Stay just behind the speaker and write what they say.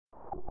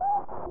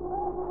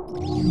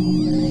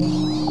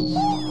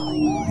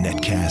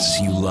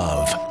Netcasts you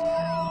love.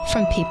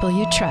 From people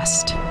you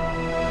trust.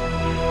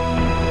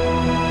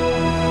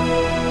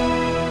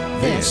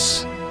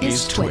 This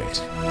is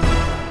TWiT.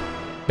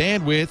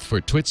 Bandwidth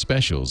for TWiT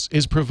specials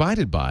is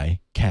provided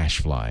by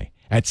Cachefly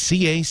at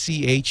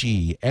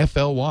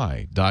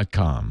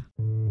CACHEFLY.com.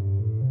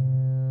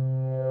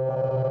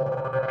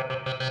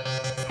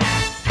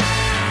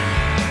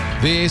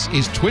 This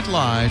is TWiT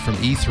Live from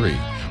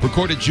E3,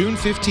 recorded June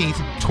 15th,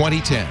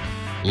 2010,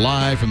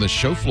 live from the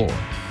show floor.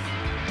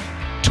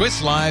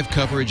 TWiT's live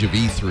coverage of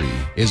E3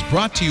 is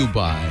brought to you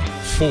by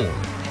Ford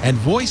and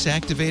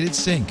voice-activated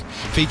sync,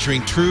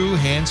 featuring true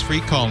hands-free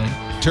calling,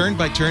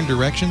 turn-by-turn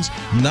directions,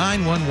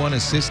 911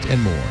 assist,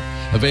 and more.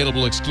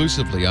 Available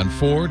exclusively on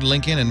Ford,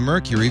 Lincoln, and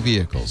Mercury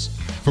vehicles.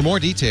 For more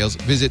details,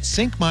 visit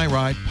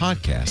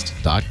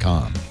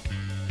syncmyridepodcast.com.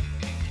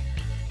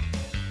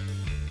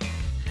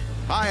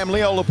 Hi, I'm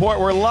Leo Laporte.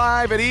 We're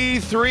live at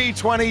E3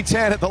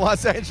 2010 at the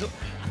Los Angeles...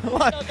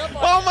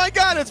 Oh my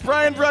God, it's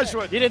Brian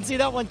Brushwood. You didn't see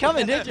that one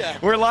coming, did you?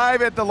 We're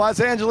live at the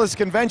Los Angeles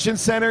Convention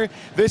Center.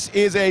 This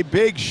is a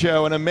big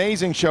show, an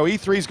amazing show.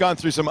 E3's gone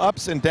through some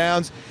ups and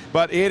downs,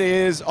 but it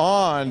is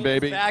on,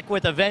 baby. Back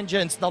with a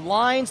vengeance. The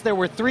lines, there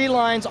were 3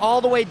 lines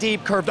all the way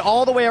deep, curved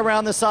all the way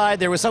around the side.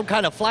 There was some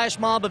kind of flash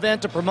mob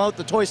event to promote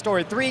the Toy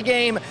Story 3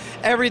 game.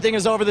 Everything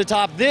is over the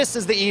top. This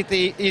is the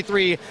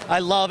E3 I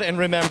love and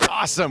remember.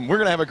 Awesome. We're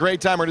going to have a great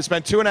time. We're going to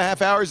spend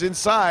 2.5 hours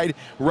inside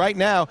right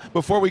now.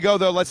 Before we go,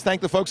 though, let's thank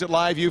the folks at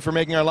LiveView for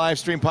making our live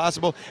stream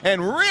possible,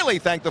 and really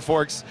thank the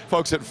folks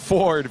at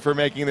Ford for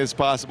making this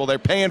possible. They're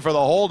paying for the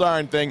whole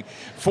darn thing.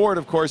 Ford,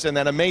 of course, and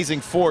that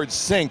amazing Ford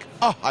Sync.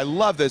 Oh, I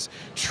love this.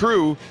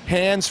 True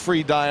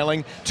hands-free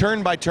dialing,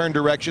 turn-by-turn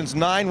directions,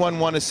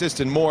 911 assist,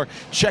 and more.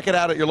 Check it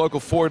out at your local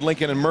Ford,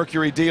 Lincoln, and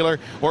Mercury dealer,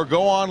 or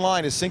go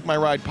online to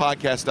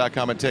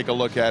syncmyridepodcast.com and take a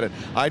look at it.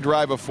 I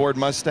drive a Ford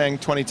Mustang,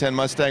 2010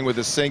 Mustang with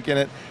a Sync in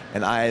it,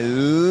 and I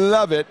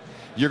love it.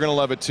 You're going to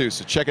love it too,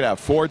 so check it out.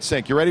 Ford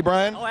Sync. You ready,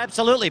 Brian? Oh,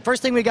 absolutely.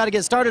 First thing we got to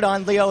get started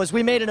on, Leo, is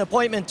we made an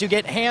appointment to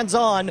get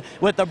hands-on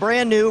with the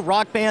brand new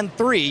Rock Band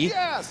 3.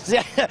 Yes!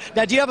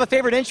 Now, do you have a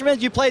favorite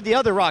instrument? You played the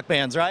other Rock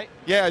Bands, right?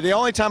 Yeah, the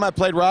only time I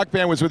played Rock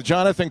Band was with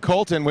Jonathan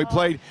Colton. We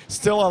played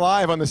Still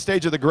Alive on the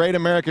stage of the Great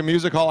American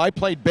Music Hall. I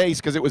played bass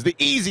because it was the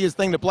easiest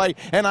thing to play,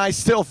 and I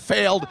still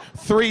failed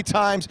 3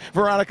 times.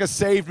 Veronica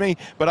saved me,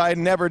 but I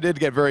never did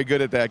get very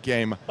good at that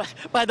game.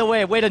 By the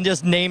way, way to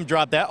just name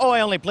drop that. Oh,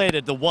 I only played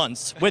it the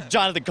once with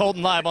Jonathan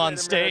Colton live on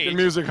stage. American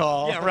Music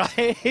Hall. Yeah,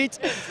 right?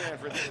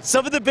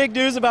 Some of the big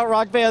news about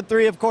Rock Band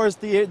 3, of course,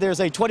 there's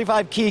a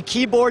 25-key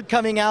keyboard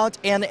coming out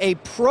and a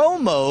pro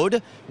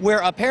mode where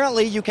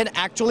apparently you can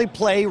actually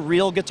play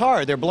real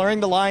guitar. They're blurring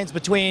the lines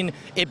between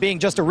it being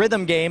just a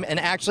rhythm game and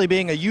actually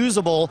being a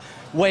usable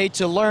way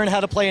to learn how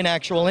to play an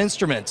actual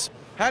instrument.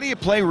 How do you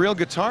play real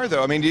guitar,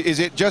 though? I mean, is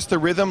it just the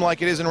rhythm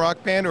like it is in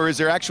Rock Band, or is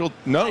there actual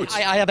notes?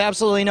 I have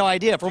absolutely no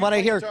idea. From what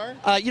I hear,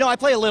 you know, I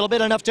play a little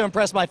bit, enough to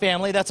impress my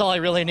family. That's all I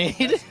really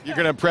need. You're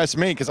going to impress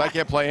me, because I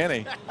can't play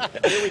any.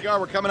 Here we go.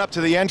 We're coming up to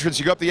the entrance.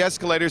 You go up the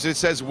escalators. It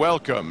says,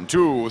 "Welcome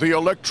to the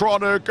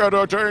Electronic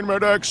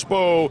Entertainment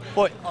Expo."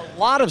 Boy, a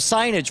lot of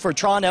signage for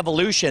Tron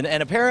Evolution,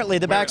 and apparently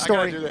the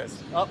backstory... I gotta do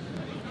this. Oh,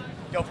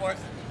 go for it.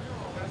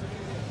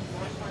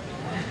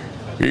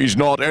 He's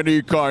not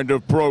any kind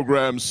of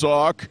program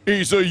sock.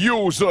 He's a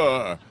user.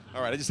 All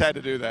right, I just had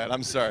to do that.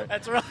 I'm sorry.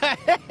 That's right.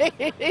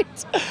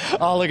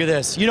 Oh, look at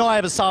this. You know I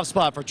have a soft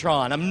spot for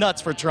Tron. I'm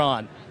nuts for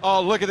Tron. Oh,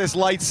 look at this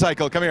light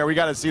cycle. Come here. We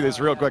got to see this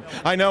real quick.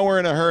 I know we're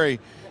in a hurry.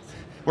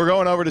 We're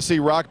going over to see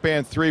Rock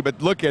Band 3,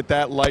 but look at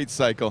that light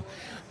cycle.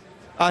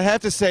 I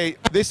have to say,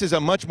 this is a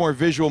much more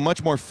visual,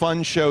 much more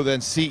fun show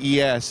than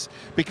CES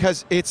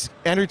because it's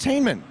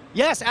entertainment.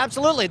 Yes,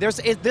 absolutely.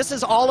 This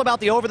is all about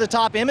the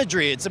over-the-top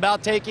imagery. It's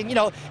about taking, you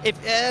know,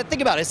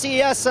 think about it.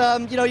 CES,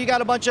 you know, you got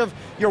a bunch of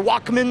your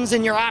Walkmans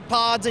and your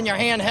iPods and your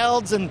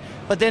handhelds,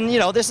 but then, you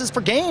know, this is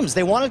for games.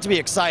 They want it to be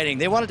exciting.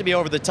 They want it to be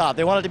over-the-top.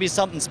 They want it to be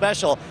something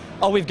special.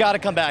 Oh, we've got to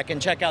come back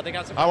and check out. They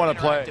got some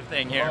interactive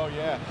thing here. Oh,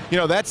 yeah. You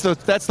know, that's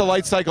the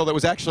light cycle that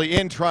was actually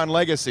in Tron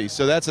Legacy,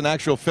 so that's an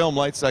actual film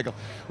light cycle.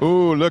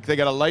 Ooh, look, they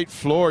got a light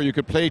floor. You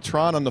could play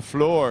Tron on the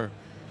floor.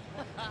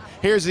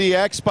 Here's the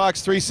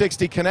Xbox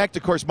 360 Kinect.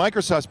 Of course,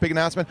 Microsoft's big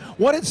announcement.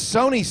 What did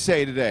Sony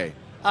say today?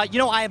 You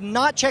know, I have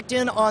not checked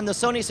in on the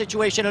Sony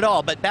situation at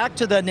all, but back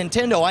to the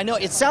Nintendo, I know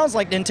it sounds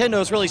like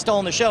Nintendo's really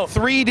stolen the show.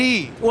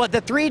 3D. Well,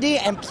 the 3D,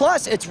 and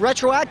plus it's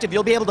retroactive.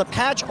 You'll be able to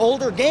patch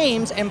older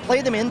games and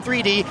play them in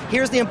 3D.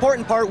 Here's the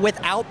important part,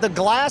 without the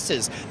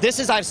glasses.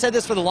 I've said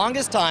this for the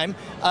longest time.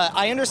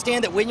 I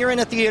understand that when you're in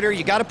a theater,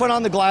 you got to put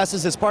on the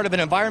glasses as part of an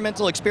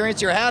environmental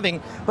experience you're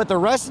having, but the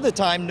rest of the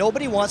time,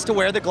 nobody wants to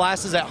wear the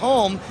glasses at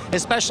home,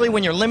 especially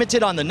when you're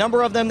limited on the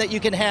number of them that you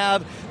can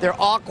have. They're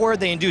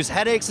awkward, they induce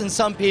headaches in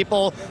some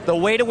people. The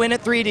way to win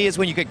at 3D is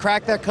when you could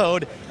crack that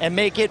code and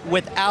make it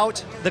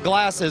without the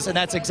glasses, and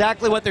that's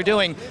exactly what they're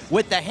doing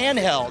with the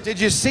handheld. Did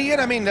you see it?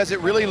 I mean, does it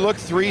really look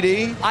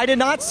 3D? I did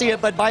not see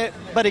it,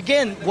 but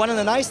again, one of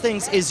the nice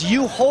things is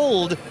you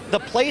hold the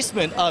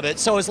placement of it,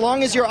 so as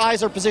long as your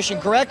eyes are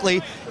positioned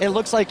correctly, it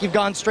looks like you've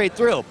gone straight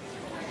through.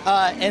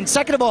 And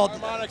second of all,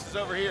 Harmonix is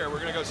over here. We're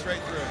going to go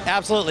straight through.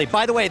 absolutely.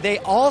 By the way, they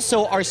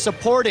also are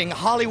supporting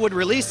Hollywood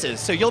releases,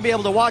 so you'll be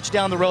able to watch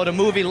down the road a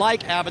movie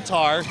like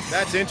Avatar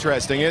That's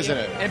interesting, isn't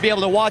it? and be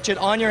able to watch it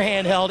on your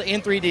handheld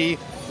in 3D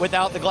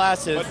without the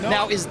glasses. But no.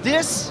 Now, is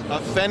this A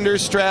Fender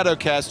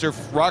Stratocaster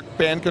Rock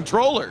Band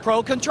controller.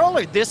 Pro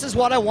controller? This is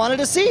what I wanted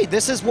to see.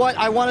 This is what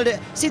I wanted to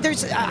see.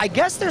 I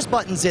guess there's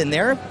buttons in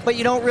there, but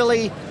you don't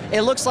really.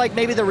 It looks like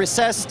maybe the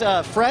recessed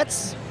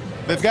frets.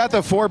 They've got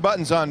the 4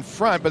 buttons on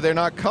front, but they're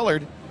not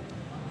colored.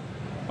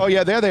 Oh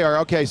yeah, there they are.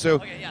 Okay, so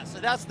Okay, yeah. So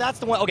that's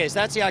the one. Okay, so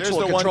that's the there's actual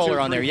the 1, 2, controller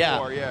on 3, there. Yeah.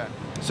 4, yeah.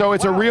 So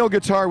it's a real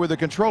guitar with a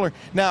controller.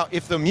 Now,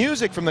 if the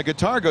music from the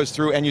guitar goes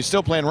through and you're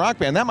still playing Rock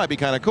Band, that might be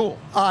kind of cool.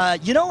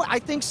 You know, I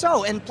think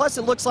so. And plus,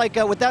 it looks like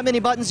with that many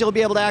buttons, you'll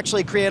be able to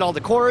actually create all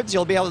the chords.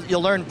 You'll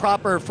learn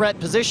proper fret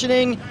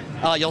positioning.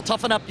 You'll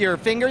toughen up your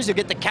fingers. You'll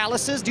get the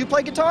calluses. Do you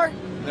play guitar?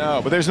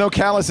 No, but there's no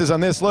calluses on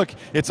this. Look,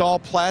 it's all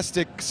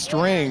plastic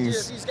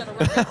strings. He's gonna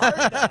rip it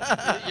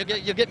hard.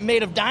 You'll get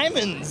made of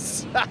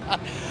diamonds.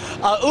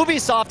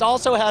 Ubisoft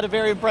also had a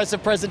very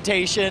impressive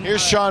presentation.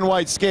 Here's Shaun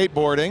White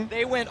skateboarding.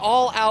 They went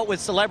all out with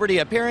celebrity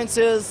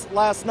appearances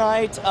last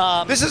night.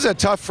 This is a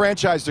tough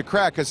franchise to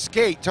crack because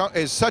Skate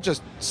is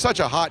such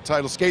a hot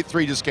title. Skate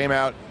 3 just came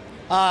out.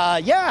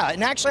 Yeah,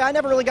 and actually, I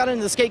never really got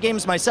into the skate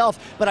games myself,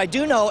 but I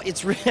do know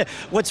it's.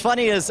 What's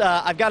funny is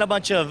I've got a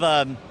bunch of,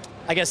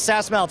 I guess,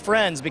 sass-mouthed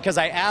friends because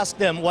I asked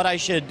them what I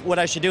should do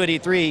at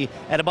E3,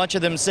 and a bunch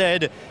of them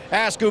said,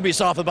 "Ask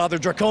Ubisoft about their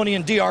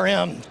draconian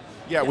DRM."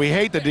 Yeah, we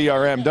hate the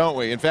DRM, don't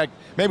we? In fact,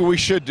 maybe we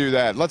should do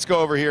that. Let's go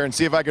over here and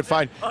see if I can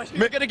find.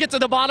 You're gonna get to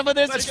the bottom of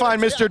this. Let's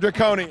find Mr.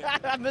 Draconian.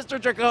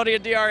 Mr.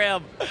 Draconian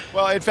DRM.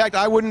 Well, in fact,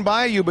 I wouldn't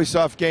buy a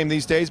Ubisoft game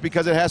these days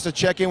because it has to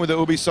check in with the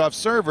Ubisoft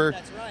server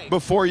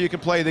before you can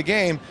play the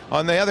game.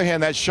 On the other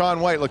hand, that Shaun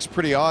White looks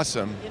pretty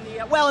awesome.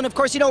 Well, and of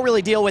course, you don't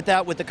really deal with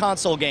that with the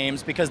console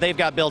games because they've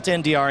got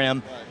built-in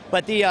DRM.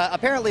 But the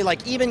apparently,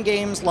 like even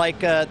games like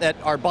that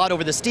are bought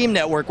over the Steam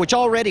network, which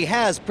already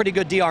has pretty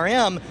good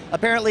DRM,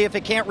 apparently if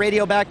it can't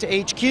radio back to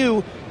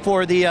HQ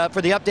for the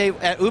update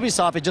at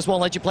Ubisoft, it just won't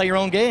let you play your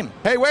own game.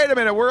 Hey, wait a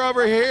minute, we're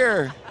over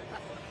here.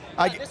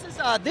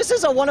 This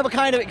is a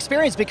one-of-a-kind of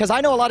experience because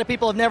I know a lot of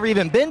people have never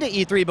even been to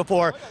E3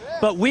 before,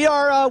 but we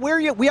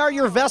are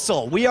your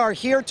vessel. We are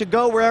here to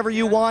go wherever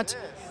you want.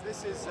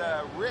 This is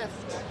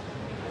Rift.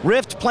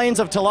 Rift,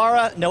 Plains of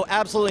Talara, know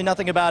absolutely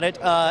nothing about it.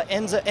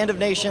 End of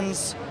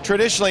Nations.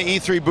 Traditionally,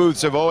 E3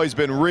 booths have always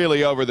been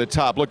really over the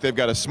top. Look, they've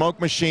got a smoke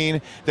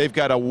machine. They've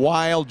got a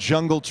wild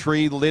jungle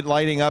tree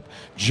lighting up,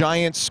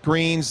 giant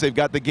screens. They've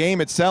got the game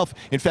itself.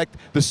 In fact,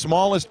 the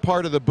smallest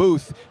part of the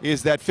booth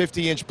is that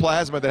 50-inch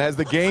plasma that has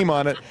the game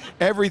on it.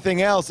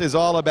 Everything else is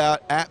all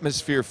about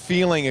atmosphere,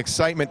 feeling,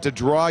 excitement to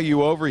draw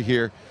you over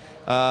here.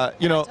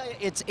 You know,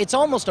 it's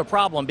almost a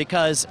problem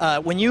because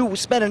when you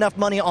spend enough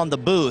money on the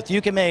booth, you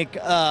can make,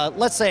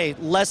 let's say,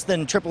 less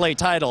than AAA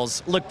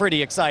titles look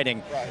pretty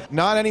exciting. Right.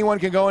 Not anyone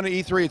can go into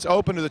E3. It's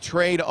open to the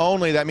trade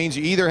only. That means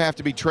you either have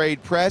to be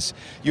trade press,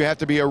 you have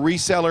to be a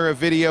reseller of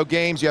video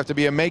games, you have to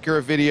be a maker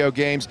of video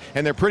games,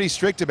 and they're pretty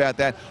strict about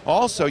that.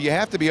 Also, you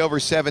have to be over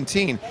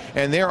 17,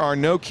 and there are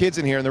no kids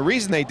in here. And the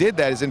reason they did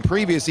that is in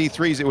previous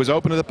E3s, it was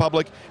open to the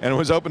public and it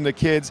was open to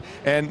kids,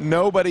 and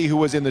nobody who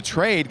was in the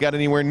trade got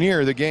anywhere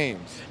near the game.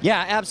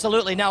 Yeah,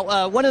 absolutely.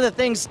 Now, one of the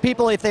things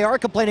people, if they are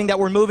complaining that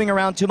we're moving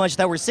around too much,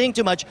 that we're seeing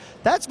too much,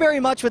 that's very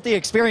much what the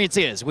experience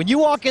is. When you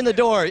walk in the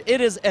door, it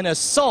is an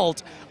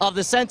assault of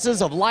the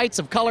senses, of lights,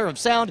 of color, of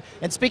sound.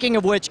 And speaking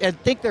of which, I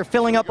think they're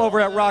filling up over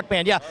at Rock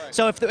Band. Yeah,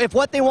 so if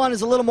what they want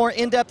is a little more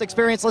in-depth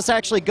experience, let's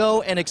actually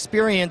go and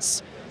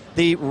experience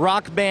the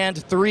Rock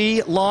Band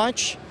 3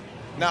 launch.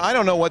 Now, I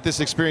don't know what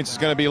this experience is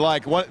going to be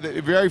like.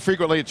 Very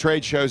frequently at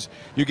trade shows,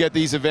 you get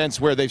these events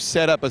where they've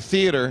set up a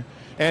theater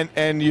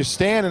and you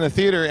stand in the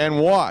theater and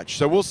watch.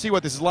 So we'll see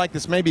what this is like.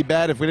 This may be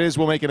bad. If it is,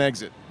 we'll make an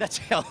exit. That's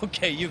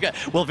okay.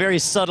 We'll very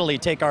subtly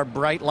take our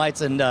bright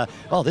lights and,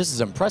 oh, this is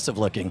impressive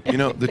looking. You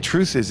know, the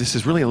truth is this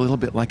is really a little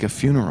bit like a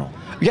funeral.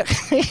 Yeah,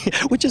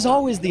 which is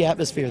always the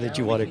atmosphere that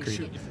you want to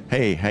create.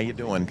 Hey, how you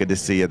doing? Good to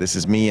see you. This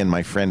is me and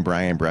my friend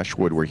Brian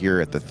Brushwood. We're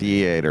here at the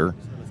theater.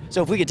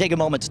 So if we could take a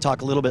moment to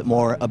talk a little bit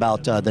more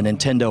about the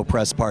Nintendo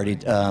press party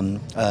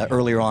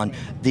earlier on.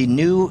 The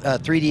new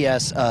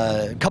 3DS,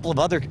 a couple of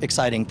other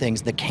exciting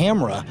things, the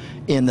camera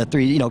in the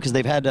 3D, you know, because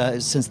they've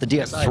had since the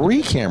DSi.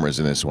 3 cameras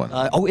in this one.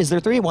 Oh, is there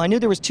 3? Well, I knew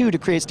there was 2 to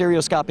create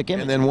stereoscopic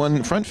image. And then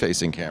 1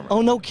 front-facing camera.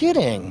 Oh, no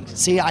kidding.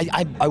 See,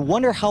 I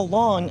wonder how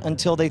long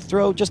until they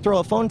just throw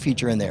a phone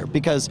feature in there,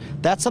 because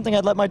that's something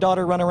I'd let my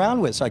daughter run around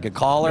with so I could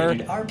call her.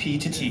 Rated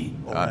RP to T.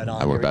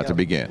 We're about to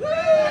begin.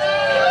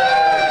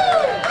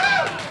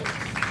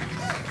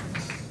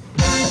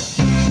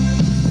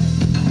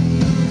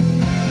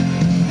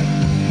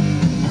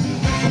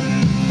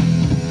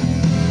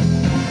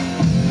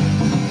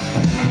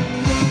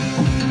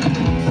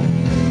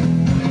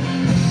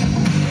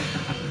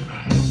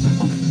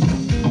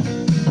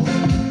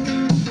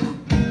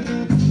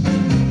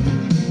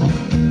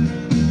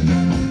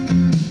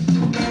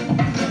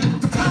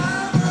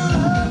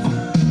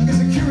 It's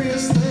a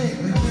curious thing.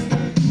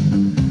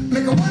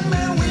 Make a one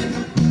man weep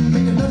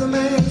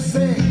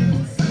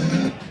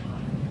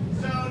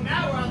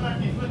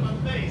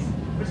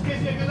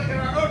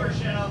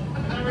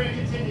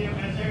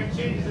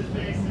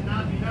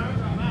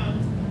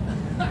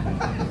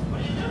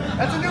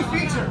That's a new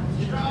feature.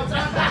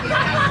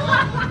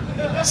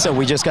 So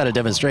we just got a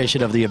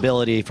demonstration of the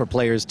ability for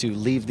players to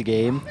leave the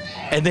game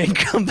and then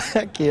come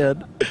back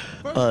in.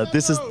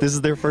 This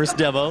is their first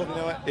demo. You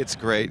know what? It's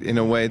great in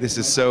a way. This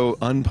is so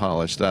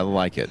unpolished. I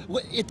like it.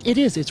 Well, it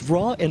is. It's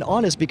raw and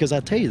honest because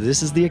I'll tell you,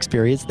 this is the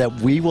experience that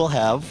we will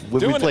have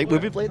when we play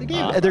the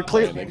game. And they're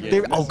clear.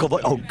 Oh come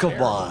on! Oh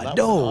come on!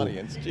 No.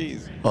 Audience.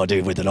 Jeez. Oh,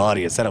 dude, with an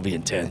audience, that'll be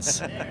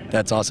intense.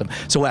 That's awesome.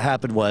 So what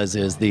happened was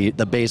the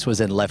bass was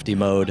in lefty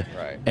mode,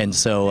 Right. and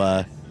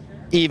so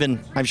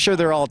even I'm sure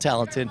they're all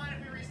talented.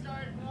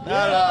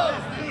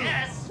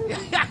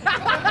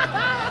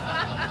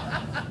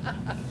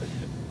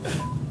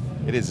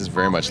 It is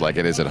very much like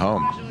it is at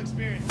home.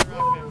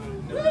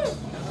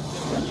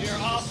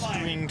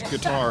 Stringed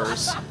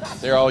guitars.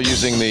 They're all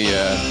using the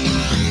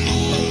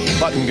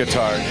button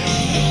guitar.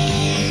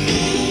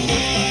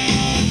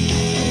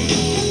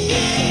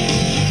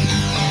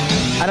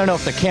 I don't know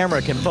if the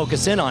camera can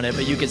focus in on it,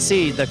 but you can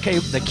see the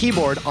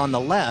keyboard on the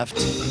left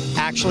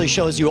actually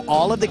shows you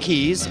all of the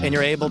keys, and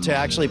you're able to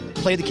actually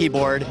play the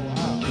keyboard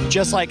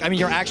just like, I mean,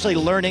 you're actually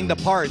learning the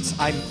parts.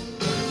 I'm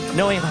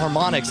knowing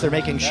harmonics, they're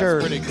making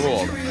sure. That's pretty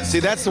cool. See,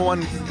 that's the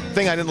one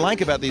thing I didn't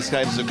like about these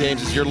kinds of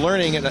games is you're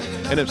learning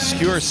an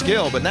obscure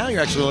skill, but now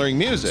you're actually learning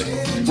music.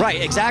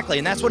 Right, exactly,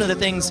 and that's one of the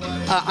things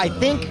I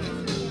think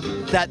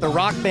that the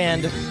Rock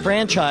Band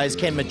franchise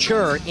can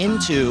mature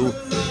into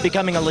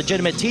becoming a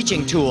legitimate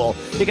teaching tool,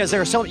 because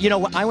there are so, you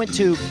know, I went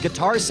to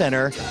Guitar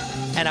Center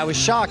and I was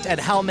shocked at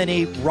how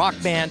many Rock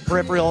Band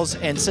peripherals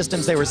and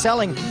systems they were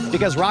selling,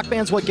 because Rock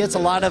Band's what gets a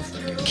lot of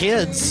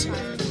kids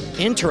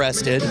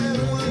interested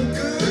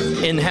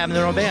in having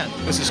their own band.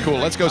 This is cool.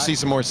 Let's go see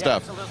some more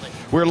stuff.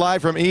 We're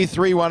live from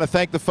E3. Want to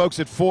thank the folks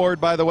at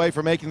Ford, by the way,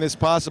 for making this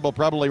possible.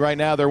 Probably right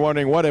now they're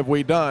wondering, what have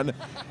we done?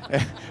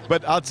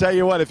 But I'll tell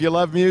you what, if you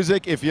love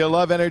music, if you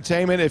love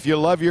entertainment, if you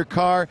love your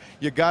car,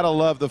 you got to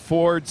love the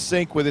Ford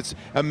Sync with its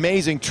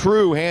amazing,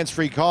 true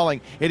hands-free calling.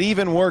 It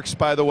even works,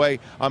 by the way,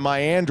 on my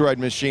Android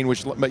machine,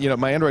 which, you know,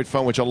 my Android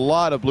phone, which a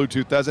lot of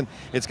Bluetooth doesn't.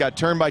 It's got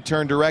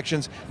turn-by-turn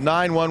directions,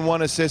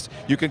 911 assist.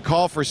 You can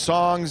call for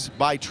songs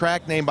by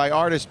track name, by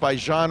artist, by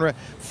genre.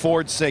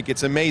 Ford Sync.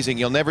 It's amazing.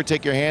 You'll never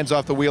take your hands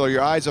off the wheel or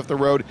your eyes off the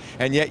road,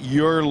 and yet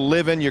you're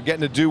living, you're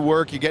getting to do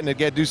work, you're getting to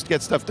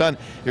get stuff done,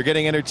 you're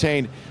getting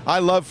entertained. I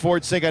love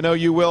Ford Sync. I know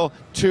you will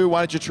too.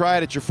 Why don't you try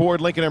it at your Ford,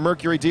 Lincoln, or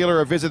Mercury dealer,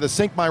 or visit the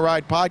Sync My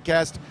Ride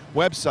podcast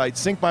website,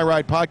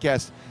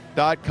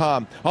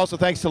 syncmyridepodcast.com. Also,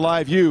 thanks to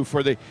LiveU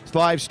for the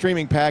live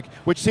streaming pack,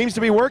 which seems to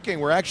be working.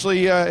 We're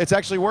actually, it's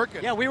actually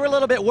working. Yeah, we were a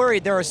little bit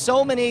worried. There are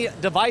so many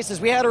devices.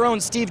 We had our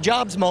own Steve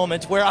Jobs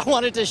moment where I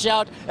wanted to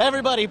shout,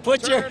 everybody,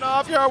 Turn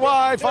off your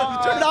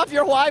Wi-Fi. Turn off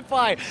your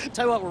Wi-Fi.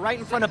 Tell you what, we're right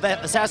in front of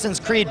Assassin's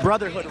Creed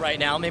Brotherhood right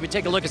now. Maybe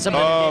take a look at some of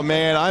the Oh,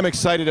 man, I'm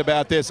excited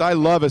about this. I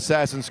love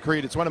Assassin's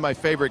Creed. It's one of my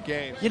favorite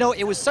games. You know,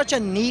 it was such a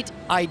neat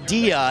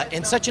idea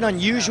and such an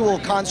unusual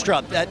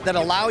construct that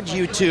allowed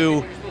you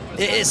to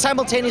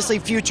simultaneously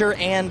future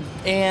and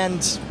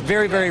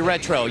very, very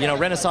retro, you know,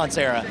 Renaissance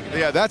era.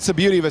 Yeah, that's the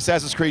beauty of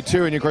Assassin's Creed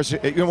 2. And of course,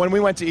 when we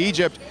went to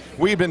Egypt,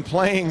 we'd been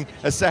playing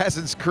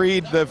Assassin's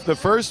Creed, the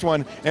first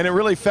one, and it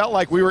really felt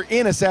like we were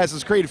in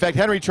Assassin's Creed. In fact,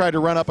 Henry tried to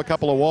run up a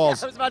couple of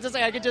walls. I was about to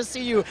say, I could just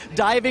see you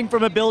diving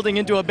from a building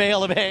into a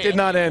bale of hay. Did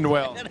not end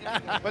well.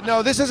 But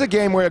no, this is a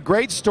game where a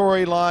great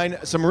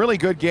storyline, some really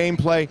good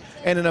gameplay,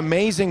 and an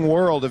amazing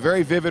world, a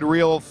very vivid,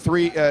 real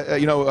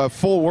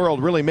full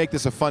world, really make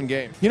this a fun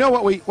game. You know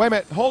what? Wait a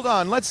minute, hold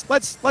on.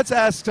 Let's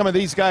ask some of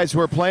these guys who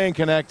are playing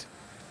Connect,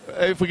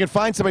 if we can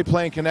find somebody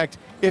playing Connect,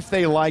 if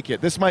they like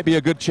it. This might be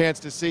a good chance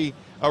to see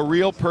a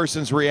real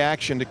person's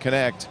reaction to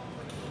Connect.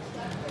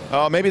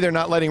 Oh, maybe they're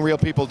not letting real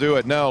people do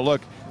it. No,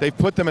 look, they've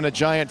put them in a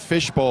giant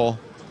fishbowl.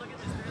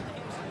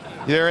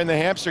 They're in the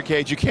hamster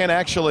cage. You can't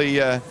actually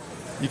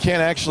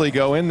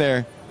go in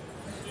there.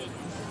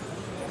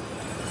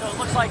 So it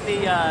looks like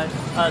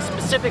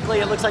specifically,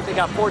 it looks like they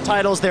got four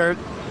titles. They're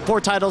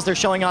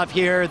showing off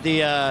here.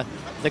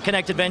 The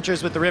Connect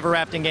Adventures with the river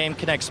rafting game,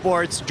 Connect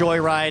Sports,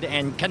 Joyride,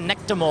 and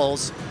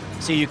Connectimals,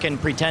 so you can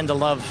pretend to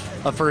love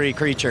a furry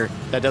creature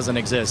that doesn't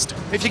exist.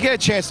 If you get a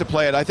chance to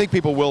play it, I think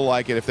people will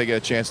like it if they get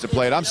a chance to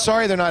play it. I'm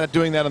sorry they're not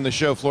doing that on the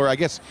show floor. I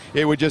guess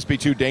it would just be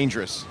too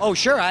dangerous. Oh,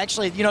 sure.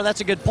 Actually, you know,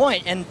 that's a good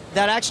point. And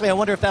that actually, I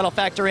wonder if that'll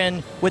factor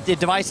in with the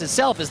device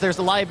itself. Is there's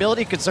a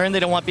liability concern? They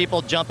don't want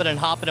people jumping and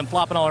hopping and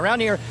flopping all around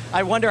here.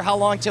 I wonder how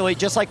long till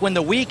just like when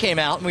the Wii came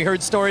out and we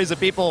heard stories of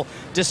people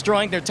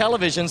destroying their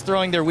televisions,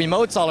 throwing their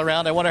Wiimotes all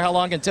around. I wonder how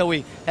long until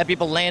we have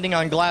people landing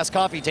on glass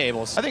coffee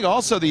tables. I think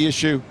also the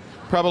issue,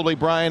 probably,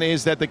 Brian,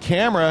 is that the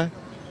camera,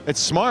 it's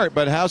smart,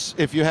 but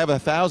if you have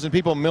 1,000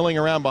 people milling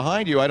around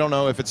behind you, I don't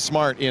know if it's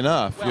smart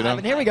enough. Well, you know?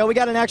 And here we go. We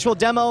got an actual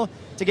demo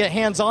to get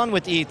hands-on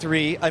with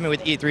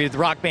with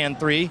Rock Band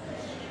 3.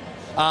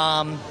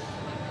 But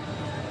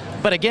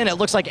again, it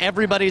looks like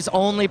everybody's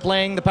only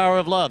playing The Power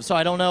of Love, so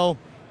I don't know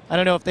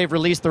if they've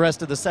released the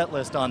rest of the set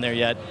list on there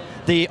yet.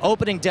 The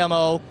opening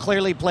demo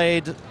clearly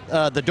played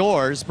The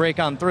Doors, Break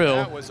On Through.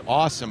 That was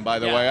awesome, by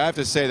the way. I have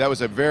to say, that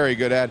was a very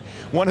good ad.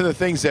 One of the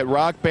things that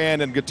Rock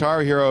Band and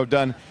Guitar Hero have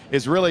done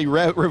is really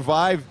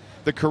revive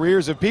the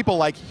careers of people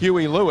like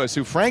Huey Lewis,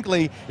 who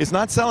frankly is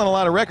not selling a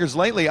lot of records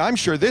lately. I'm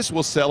sure this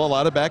will sell a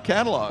lot of back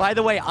catalog. By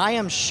the way, I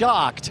am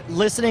shocked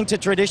listening to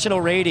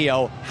traditional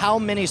radio how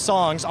many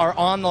songs are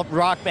on the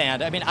Rock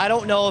Band. I mean, I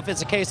don't know if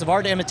it's a case of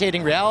art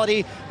imitating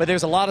reality, but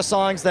there's a lot of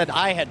songs that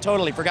I had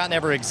totally forgotten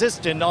ever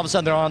existed, and all of a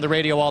sudden they're on the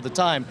radio all the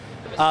time.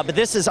 But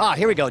this is,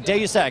 here we go,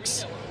 Deus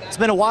Ex. It's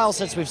been a while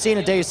since we've seen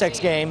a Deus Ex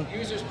game.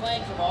 Users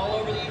playing from all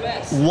over the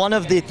US. One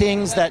of the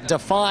things that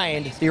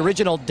defined the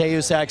original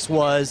Deus Ex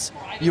was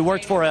you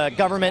worked for a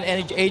government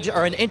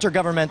or an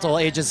intergovernmental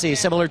agency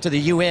similar to the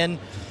UN,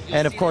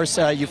 and of course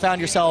you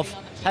found yourself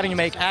having to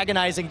make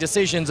agonizing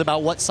decisions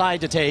about what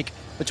side to take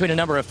between a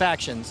number of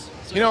factions.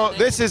 You know,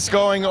 this is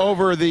going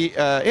over the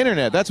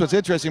internet. That's what's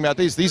interesting about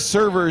these. These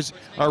servers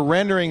are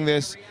rendering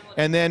this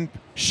and then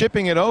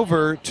shipping it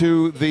over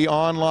to the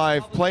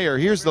OnLive player.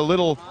 Here's the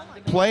little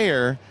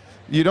player.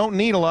 You don't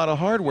need a lot of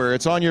hardware.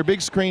 It's on your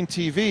big screen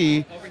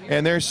TV,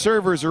 and their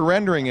servers are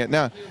rendering it.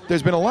 Now,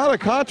 there's been a lot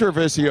of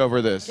controversy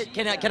over this.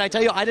 Can I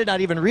tell you, I did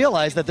not even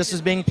realize that this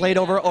is being played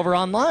over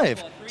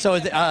OnLive. So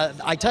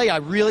I tell you, I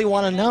really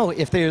want to know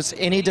if there's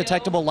any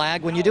detectable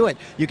lag when you do it.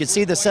 You can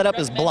see the setup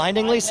is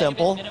blindingly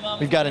simple.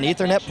 We've got an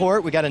Ethernet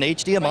port, we've got an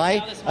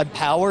HDMI, a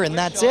power, and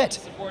that's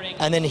it.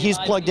 And then he's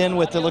plugged in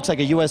with, it looks like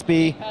a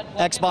USB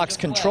Xbox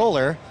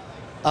controller.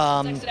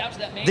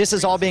 This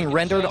is all being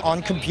rendered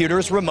on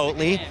computers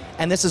remotely,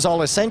 and this is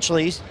all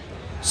essentially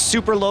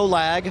super low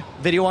lag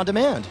video on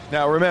demand.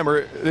 Now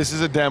remember, this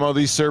is a demo.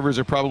 These servers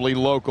are probably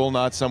local,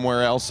 not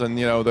somewhere else in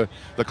the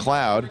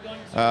cloud.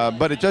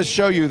 But it does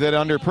show you that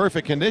under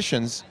perfect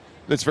conditions,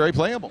 it's very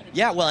playable.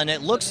 Yeah, well, and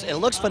it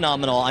looks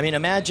phenomenal. I mean,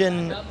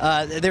 imagine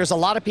there's a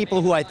lot of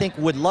people who I think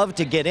would love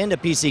to get into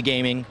PC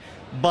gaming,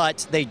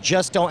 but they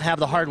just don't have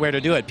the hardware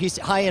to do it.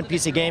 High-end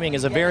PC gaming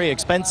is a very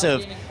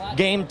expensive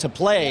game to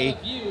play,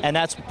 and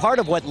that's part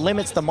of what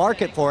limits the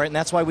market for it, and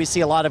that's why we see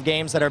a lot of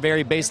games that are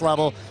very base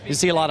level. You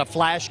see a lot of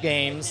flash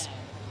games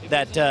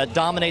that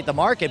dominate the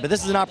market, but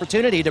this is an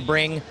opportunity to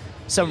bring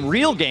some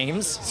real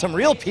games, some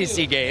real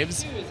PC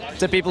games,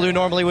 to people who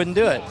normally wouldn't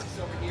do it.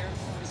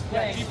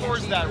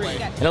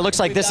 And it looks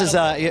like this is,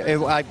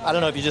 I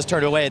don't know if you just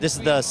turned it away, this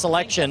is the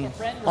selection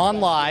on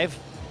live,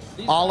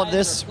 all of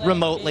this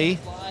remotely.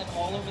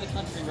 All over the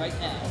country right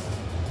now.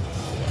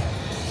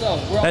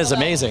 That is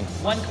amazing.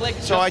 One click.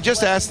 So I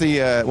just asked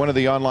one of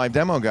the OnLive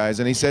demo guys,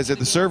 and he says that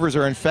the servers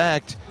are in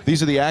fact,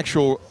 these are the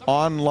actual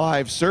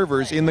OnLive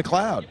servers in the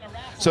cloud.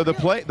 So the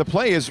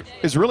play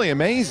is really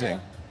amazing.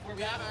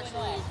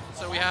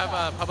 So we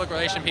have public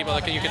relation people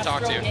that you can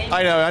talk to.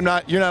 I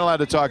know, you're not allowed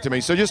to talk to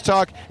me. So just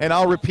talk and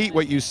I'll repeat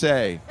what you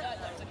say.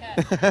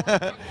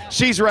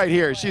 She's right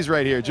here.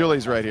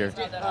 Julie's right here.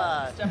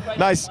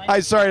 Nice.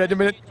 Sorry, I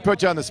didn't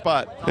put you on the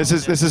spot. This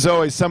is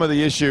always some of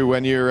the issue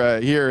when you're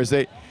here. Is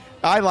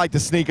I like to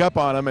sneak up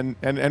on them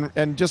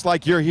and just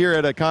like you're here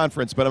at a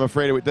conference, but I'm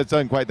afraid that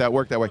doesn't quite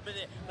work that way.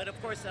 But of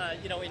course,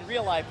 in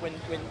real life,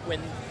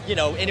 when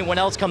anyone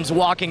else comes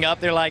walking up,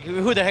 they're like,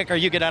 "Who the heck are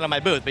you? Get out of my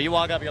booth!" But you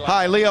walk up, you're like,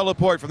 "Hi, Leo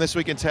Laporte from This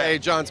Week in Tech." Hey,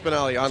 John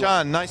Spinelli.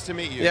 John, nice to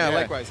meet you. Yeah,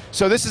 likewise.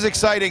 So this is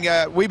exciting.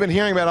 We've been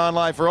hearing about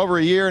OnLive for over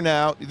a year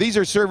now. These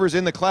are servers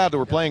in the cloud that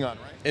we're playing on,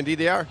 right? Indeed,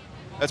 they are.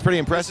 That's pretty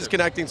This impressive. is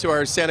connecting to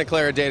our Santa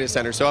Clara data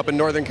center, so up in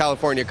Northern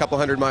California, a couple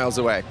hundred miles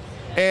away.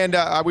 And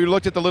we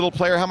looked at the little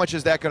player. How much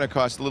is that going to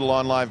cost, the little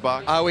OnLive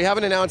box? We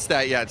haven't announced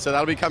that yet, so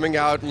that'll be coming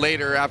out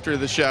later after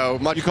the show.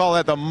 You call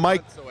that the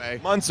months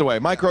away.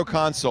 Micro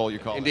console, you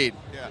call Indeed.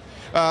 it.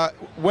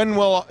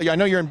 Indeed. I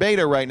know you're in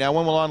beta right now.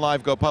 When will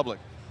OnLive go public?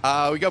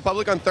 We go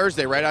public on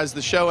Thursday, right as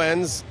the show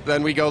ends,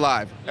 then we go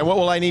live. And what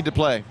will I need to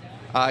play?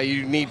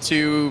 You need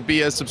to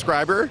be a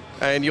subscriber,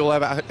 and you'll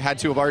have had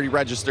to have already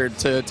registered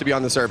to be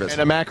on the service.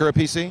 And a Mac or a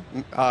PC?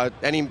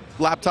 Any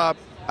laptop,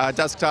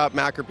 desktop,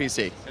 Mac, or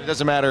PC. It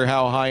doesn't matter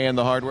how high-end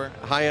the hardware?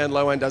 High-end,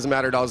 low-end, doesn't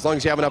matter at all, as long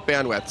as you have enough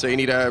bandwidth. So you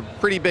need a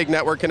pretty big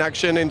network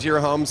connection into your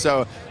home,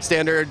 so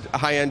standard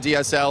high-end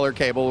DSL or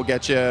cable will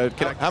get you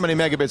connected. How many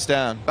megabits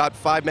down? About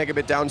 5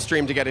 megabit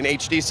downstream to get an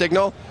HD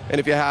signal, and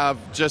if you have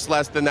just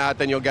less than that,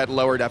 then you'll get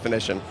lower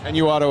definition. And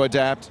you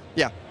auto-adapt?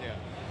 Yeah.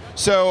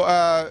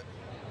 So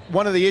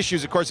one of the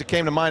issues, of course, that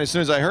came to mind as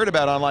soon as I heard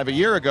about OnLive a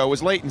year ago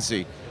was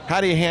latency. How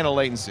do you handle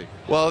latency?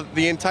 Well,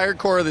 the entire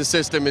core of the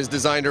system is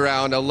designed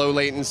around a low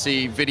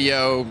latency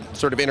video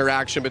sort of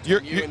interaction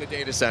between you and the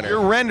data center.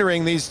 You're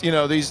rendering these,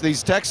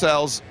 these tech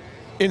cells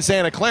in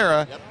Santa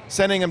Clara,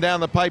 sending them down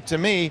the pipe to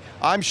me.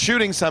 I'm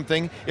shooting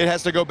something. It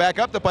has to go back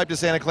up the pipe to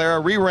Santa Clara,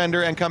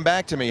 re-render, and come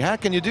back to me. How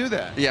can you do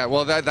that? Yeah,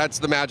 well, that's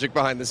the magic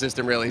behind the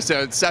system, really.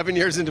 So it's 7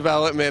 years in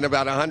development,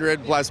 about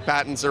 100 plus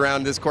patents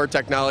around this core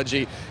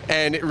technology,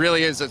 and it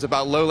really is. It's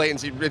about low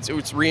latency. It's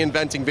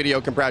reinventing video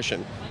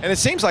compression. And it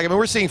seems like,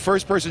 we're seeing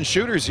first-person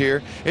shooters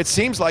here. It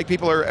seems like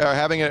people are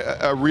having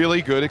a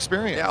really good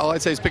experience. Yeah, all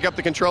I'd say is pick up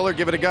the controller,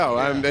 give it a go.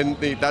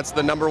 That's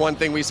the number one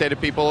thing we say to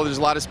people. There's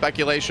a lot of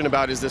speculation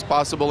about is this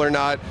possible or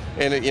not,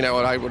 and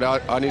what I would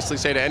honestly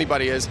say to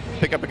anybody is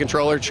pick up a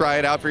controller, try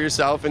it out for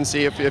yourself, and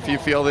see if you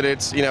feel that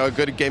it's a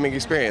good gaming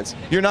experience.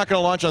 You're not going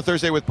to launch on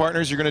Thursday with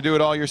partners. You're going to do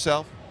it all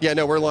yourself. Yeah,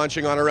 no, we're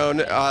launching on our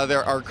own.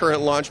 Our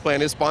current launch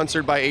plan is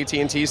sponsored by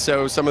AT&T,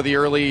 so some of the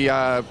early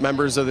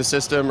members of the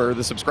system or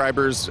the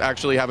subscribers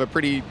actually have a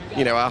pretty,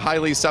 a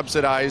highly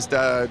subsidized,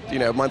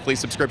 monthly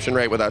subscription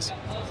rate with us.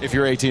 If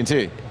you're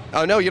AT&T.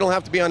 Oh no, you don't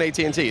have to be on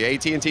AT&T.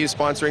 AT&T is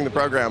sponsoring the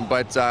program,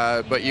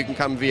 but you can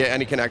come via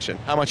any connection.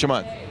 How much a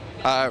month?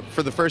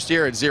 For the first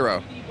year, it's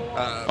 $0.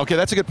 Okay,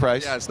 that's a good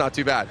price. Yeah, it's not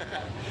too bad.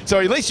 So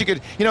at least you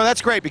could,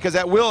 that's great because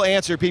that will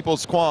answer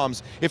people's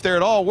qualms. If they're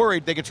at all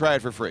worried, they could try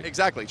it for free.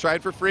 Exactly. Try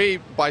it for free,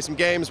 buy some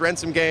games, rent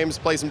some games,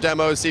 play some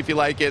demos, see if you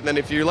like it, and then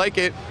if you like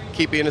it,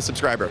 keep being a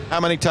subscriber. How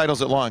many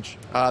titles at launch?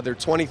 There are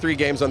 23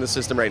 games on the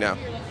system right now.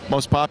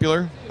 Most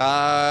popular?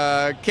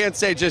 Can't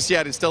say just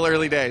yet. It's still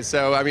early days.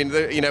 So, I mean,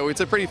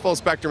 it's a pretty full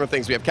spectrum of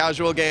things. We have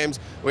casual games,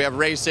 we have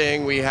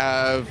racing, we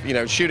have,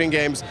 shooting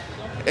games.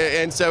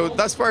 And so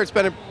thus far it's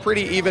been a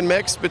pretty even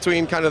mix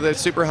between kind of the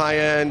super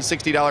high-end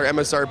 $60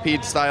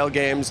 MSRP style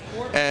games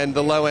and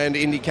the low-end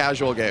indie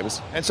casual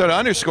games. And so to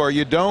underscore,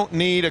 you don't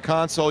need a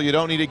console, you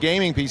don't need a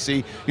gaming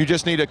PC, you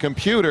just need a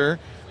computer,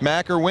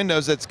 Mac or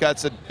Windows that's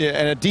got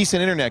a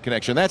decent internet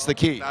connection. That's the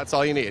key. That's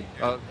all you need.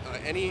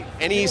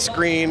 Any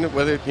screen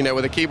with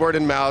a keyboard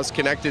and mouse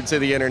connected to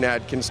the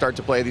internet can start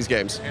to play these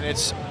games. And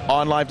it's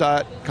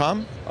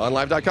onlive.com?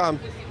 Onlive.com.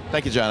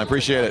 Thank you, John. I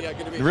appreciate it.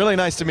 Yeah, really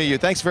nice to meet you.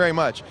 Thanks very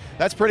much.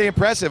 That's pretty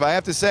impressive. I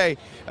have to say,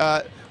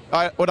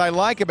 what I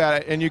like about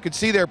it, and you can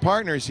see their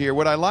partners here,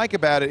 what I like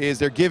about it is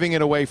they're giving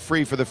it away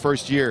free for the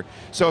first year.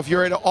 So if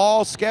you're at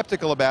all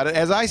skeptical about it,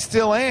 as I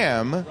still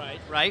am.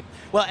 Right.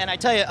 Well, and I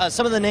tell you,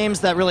 some of the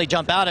names that really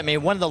jump out at me,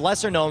 one of the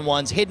lesser known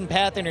ones, Hidden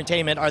Path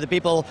Entertainment, are the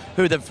people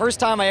who the first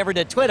time I ever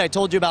did TWiT, I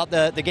told you about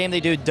the game they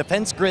do,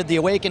 Defense Grid The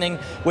Awakening,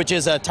 which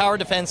is a tower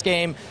defense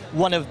game,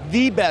 one of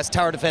the best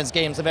tower defense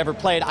games I've ever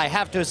played. I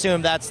have to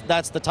assume that's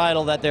the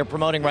title that they're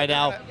promoting right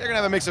now. They're going to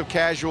have a mix of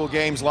casual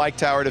games like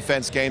tower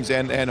defense games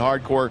and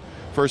hardcore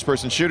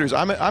first-person shooters.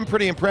 I'm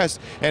pretty impressed,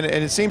 and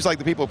it seems like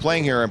the people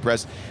playing here are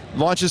impressed.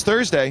 Launches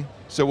Thursday,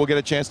 so we'll get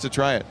a chance to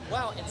try it.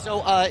 Wow, and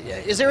so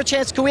is there a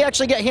chance, could we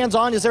actually get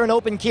hands-on? Is there an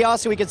open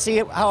kiosk so we can see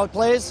how it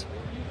plays?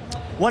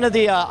 One of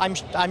the,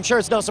 I'm sure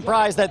it's no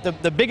surprise that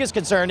the biggest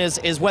concern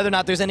is whether or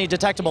not there's any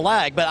detectable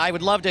lag, but I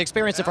would love to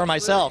experience it for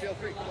myself. Feel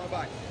free, come on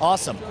by.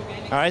 Awesome.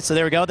 All right, so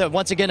there we go.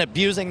 Once again,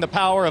 abusing the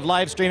power of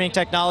live streaming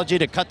technology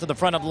to cut to the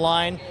front of the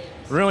line,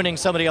 ruining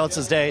somebody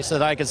else's day so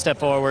that I can step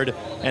forward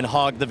and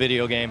hog the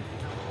video game.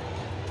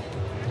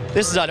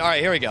 This is on. All right,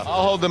 here we go.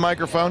 I'll hold the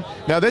microphone.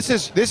 Now this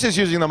is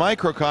using the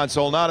micro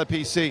console, not a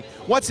PC.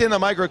 What's in the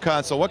micro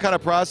console? What kind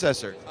of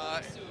processor?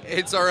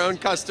 It's our own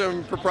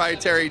custom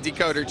proprietary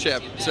decoder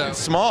chip. So it's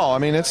small. I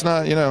mean, it's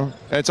not.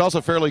 It's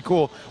also fairly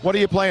cool. What are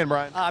you playing,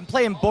 Brian? I'm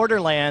playing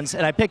Borderlands,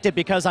 and I picked it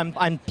because I'm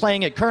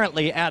playing it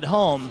currently at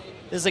home.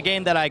 This is a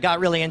game that I got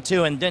really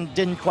into and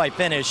didn't quite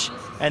finish,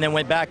 and then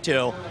went back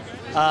to.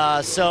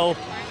 So.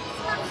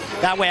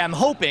 That way I'm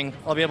hoping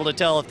I'll be able to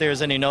tell if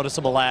there's any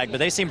noticeable lag, but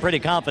they seem pretty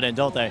confident,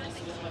 don't they?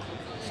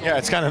 Yeah,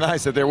 it's kind of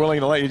nice that they're willing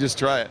to let you just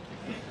try it.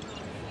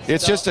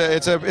 It's just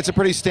it's a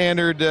pretty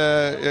standard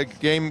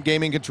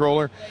gaming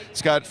controller.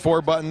 It's got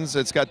 4 buttons,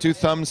 it's got 2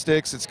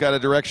 thumbsticks, it's got a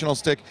directional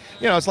stick.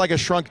 It's like a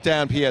shrunk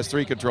down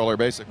PS3 controller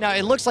basically. Now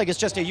it looks like it's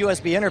just a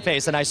USB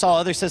interface, and I saw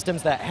other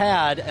systems that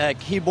had a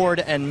keyboard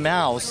and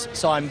mouse,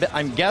 so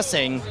I'm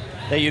guessing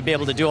that you'd be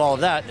able to do all of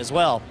that as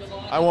well.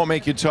 I won't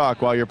make you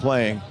talk while you're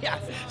playing. Yeah,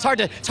 it's hard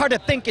to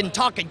think and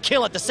talk and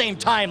kill at the same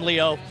time,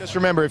 Leo. Just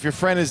remember, if your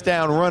friend is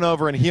down, run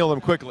over and heal them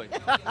quickly.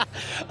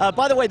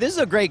 By the way, this is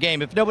a great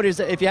game. If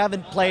you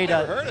haven't played,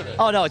 I've never heard of it.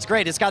 Oh no, it's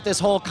great. It's got this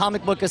whole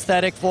comic book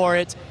aesthetic for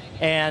it,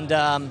 and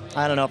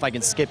I don't know if I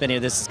can skip any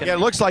of this. Yeah, it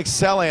looks like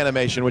cell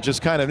animation, which is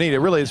kind of neat. It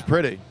really is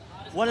pretty.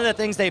 One of the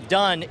things they've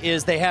done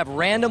is they have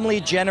randomly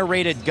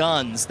generated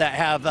guns that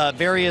have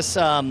various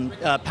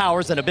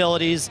powers and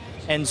abilities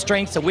and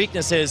strengths and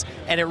weaknesses,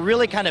 and it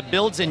really kind of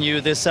builds in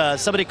you this,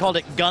 somebody called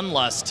it gun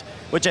lust,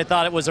 which I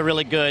thought it was a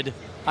really good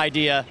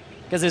idea,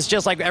 because it's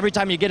just like every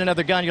time you get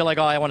another gun, you're like,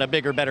 oh, I want a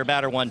bigger, better,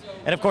 badder one.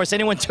 And of course,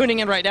 anyone tuning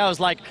in right now is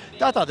like,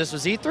 I thought this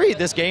was E3.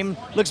 This game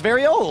looks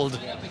very old.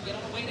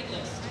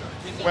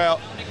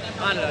 Well,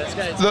 I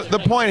don't know. The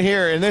point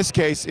here in this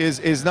case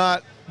is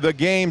not the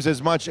games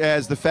as much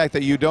as the fact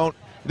that you don't.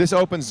 This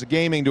opens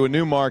gaming to a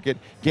new market.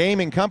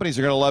 Gaming companies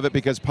are going to love it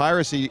because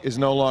piracy is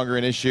no longer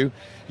an issue.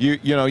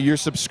 You're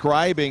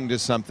subscribing to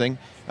something.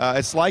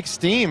 It's like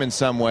Steam in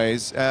some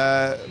ways,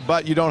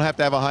 but you don't have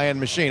to have a high-end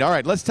machine. All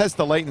right, let's test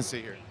the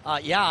latency here.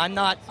 Yeah, I'm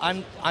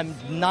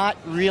not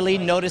really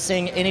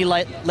noticing any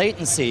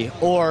latency,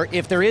 or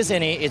if there is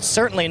any, it's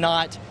certainly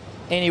not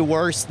any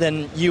worse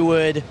than you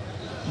would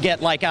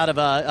get like out of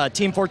a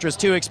Team Fortress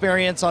 2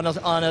 experience on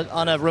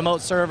a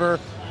remote server.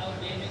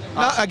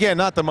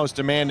 Not the most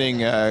demanding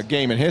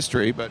game in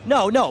history, but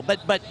no,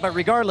 but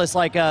regardless,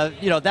 like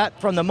that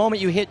from the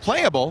moment you hit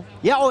playable.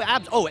 Yeah,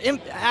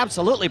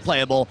 absolutely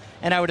playable.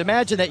 And I would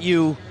imagine that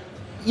you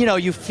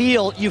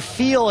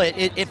feel it.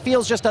 It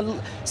feels just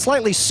a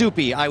slightly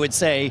soupy, I would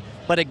say.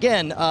 But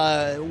again,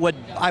 I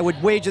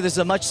would wager this is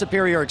a much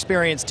superior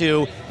experience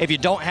to if you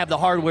don't have the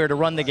hardware to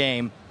run the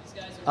game.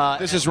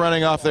 This is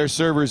running off their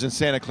servers in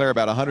Santa Clara,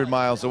 about 100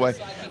 miles away.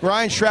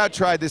 Ryan Shrout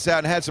tried this out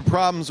and had some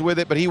problems with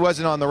it, but he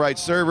wasn't on the right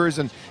servers,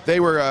 and they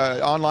were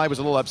online was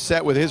a little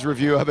upset with his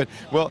review of it.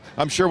 Well,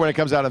 I'm sure when it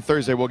comes out on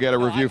Thursday, we'll get a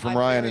review from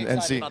Ryan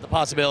and see about the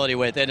possibility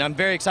with it. And I'm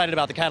very excited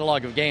about the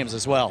catalog of games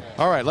as well.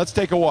 All right, let's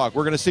take a walk.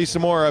 We're going to see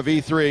some more of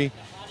E3.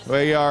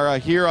 We are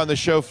here on the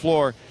show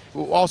floor.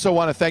 We also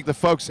want to thank the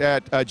folks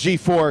at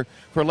G4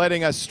 for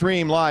letting us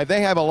stream live.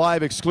 They have a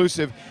live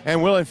exclusive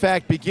and will, in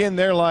fact, begin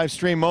their live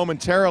stream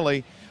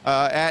momentarily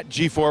at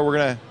G4. We're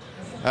going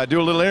to do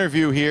a little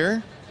interview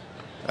here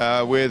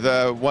with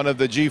one of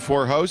the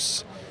G4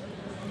 hosts.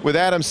 With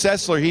Adam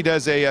Sessler, he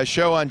does a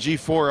show on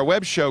G4, a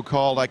web show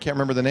called, I can't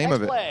remember the name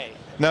of it.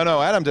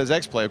 No, Adam does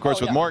X-Play, of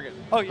course, with Morgan.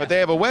 Oh, yeah. But they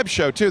have a web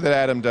show, too, that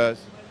Adam does.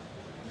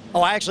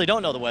 Oh, I actually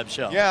don't know the web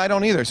show. Yeah, I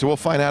don't either, so we'll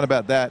find out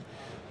about that.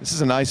 This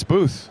is a nice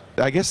booth.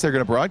 I guess they're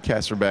going to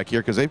broadcast from back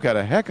here because they've got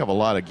a heck of a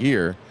lot of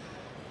gear.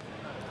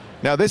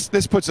 Now, this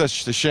puts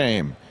us to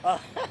shame.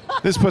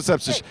 This puts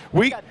us to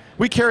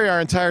we carry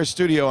our entire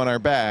studio on our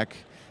back,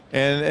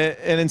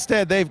 and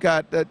instead they've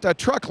got a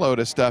truckload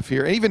of stuff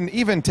here.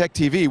 Even Tech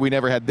TV, we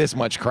never had this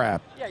much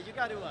crap. Yeah, you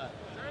got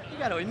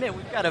to admit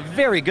we've got a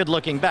very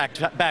good-looking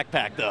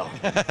backpack, though.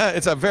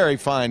 It's a very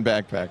fine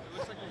backpack.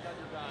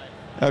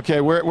 Okay,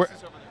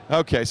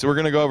 okay, so we're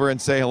going to go over and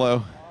say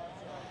hello.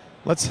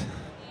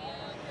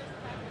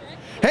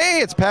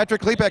 Hey, it's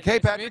Patrick Klepek. Hey,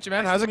 Patrick. Meet you,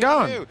 man. How's it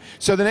going?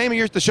 So the name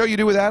of the show you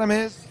do with Adam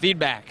is?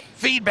 Feedback.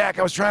 Feedback.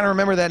 I was trying to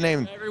remember that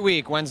name. Every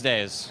week,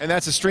 Wednesdays. And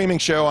that's a streaming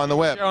show on the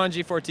web. Show on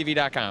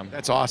G4TV.com.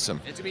 That's awesome.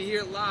 It's to be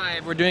here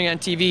live. We're doing it on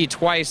TV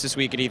twice this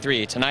week at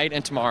E3, tonight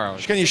and tomorrow.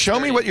 Can you show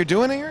me what you're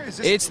doing here?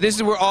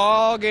 We're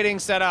all getting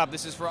set up.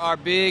 This is for our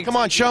big. Come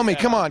on, show me.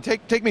 Come on,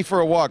 take me for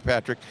a walk,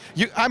 Patrick.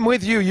 I'm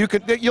with you.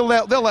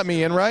 They'll let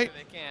me in, right?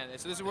 They can.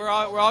 So we're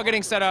all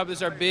getting set up. This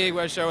is our big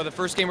web show. The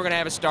first game we're going to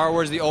have is Star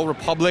Wars: The Old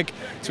Republic.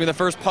 It's going to be the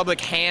first public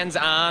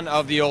hands-on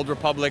of the Old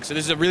Republic. So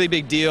this is a really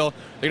big deal.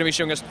 They're going to be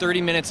showing us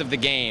 30 minutes of the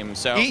game.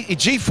 So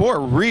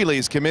G4 really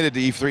is committed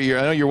to E3.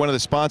 I know you're one of the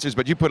sponsors,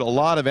 but you put a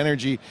lot of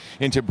energy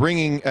into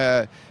bringing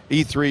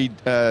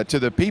E3 to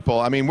the people.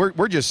 I mean,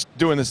 we're just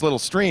doing this little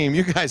stream.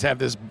 You guys have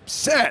this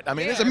set. I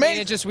mean, it's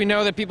amazing. We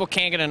know that people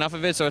can't get enough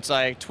of it, so it's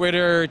like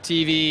Twitter,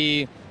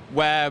 TV,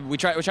 web. We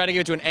try to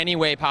give it to in any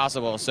way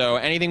possible. So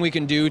anything we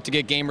can do to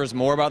get gamers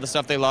more about the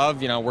stuff they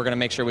love, we're going to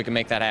make sure we can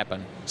make that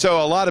happen.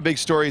 So a lot of big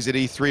stories at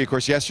E3. Of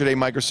course, yesterday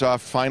Microsoft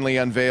finally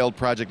unveiled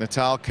Project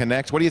Natal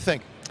Connect. What do you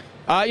think?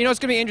 It's going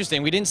to be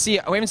interesting. We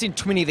haven't seen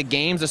too many of the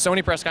games. There's so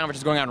many press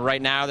conferences going on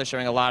right now. They're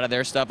showing a lot of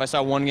their stuff. I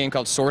saw one game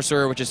called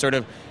Sorcerer, which is sort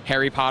of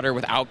Harry Potter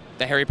without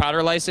the Harry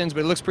Potter license,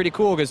 but it looks pretty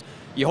cool because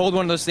you hold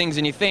one of those things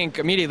and you think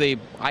immediately,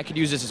 I could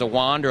use this as a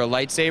wand or a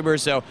lightsaber.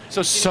 So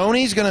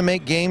Sony's going to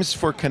make games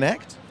for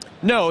Connect?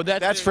 No,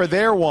 that's for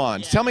their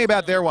wands. Yeah. Tell me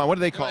about their wand. What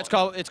do they call it?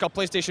 It's called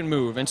PlayStation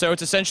Move, and so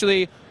it's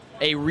essentially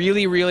a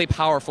really, really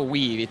powerful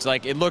Wii. It's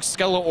like it's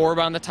got a little orb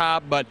on the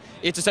top, but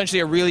it's essentially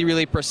a really,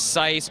 really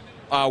precise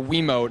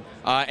Wiimote,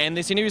 and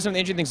they seem to do some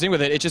interesting things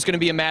with it. It's just going to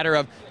be a matter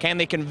of can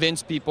they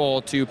convince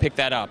people to pick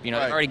that up. They've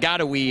already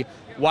got a Wii.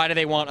 Why do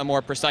they want a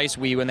more precise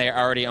Wii when they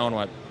already own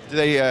one? Do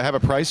they have a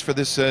price for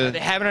this? They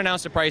haven't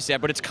announced a price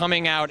yet, but it's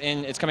coming out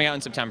in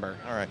September.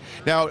 All right.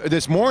 Now,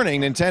 this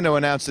morning, Nintendo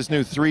announced this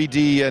new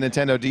 3D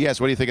Nintendo DS.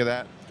 What do you think of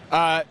that?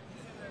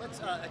 Let's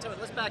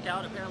back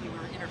out. Apparently, we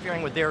were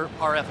interfering with their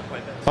RF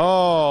equipment.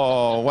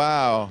 Oh,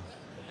 wow.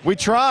 We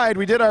tried.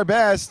 We did our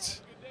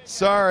best.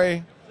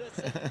 Sorry.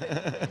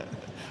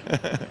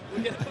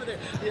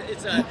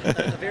 It's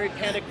a very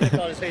panicked look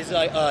on his face.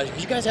 Like,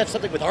 you guys have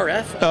something with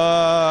RF?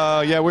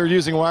 Yeah, we're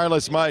using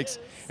wireless mics.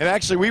 And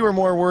actually, we were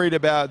more worried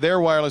about their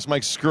wireless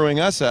mics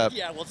screwing us up.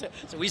 Yeah, well, so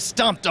we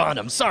stomped on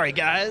them. Sorry,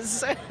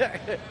 guys.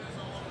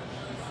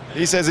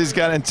 He says he's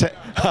got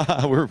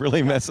we're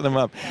really messing him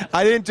up.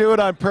 I didn't do it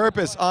on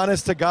purpose,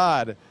 honest to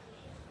God.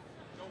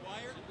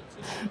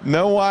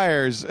 No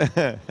wires.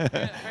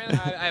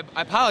 I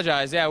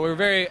apologize. Yeah, we're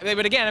very.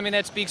 But again, I mean,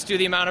 that speaks to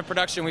the amount of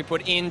production we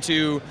put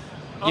into.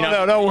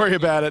 No, don't worry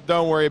about it.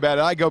 Don't worry about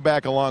it. I go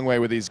back a long way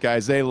with these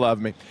guys. They love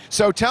me.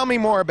 So tell me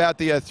more about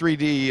the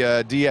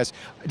 3D DS.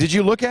 Did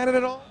you look at it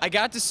at all? I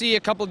got to see a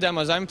couple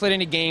demos. I haven't played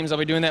any games. I'll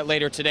be doing that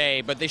later today.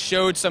 But they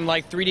showed some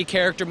 3D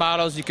character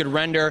models you could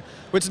render.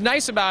 What's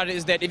nice about it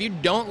is that if you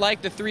don't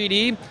like the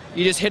 3D,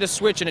 you just hit a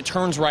switch and it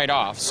turns right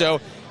off. So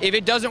if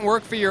it doesn't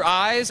work for your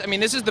eyes, I mean,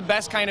 this is the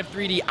best kind of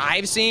 3D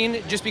I've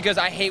seen just because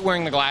I hate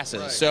wearing the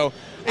glasses. Right. So.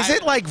 Is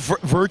it like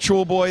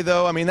Virtual Boy,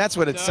 though? I mean, that's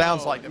what it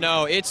sounds like.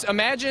 No,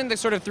 imagine the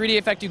sort of 3D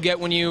effect you get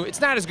when it's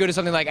not as good as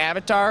something like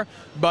Avatar,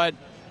 but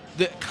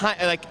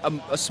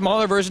a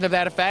smaller version of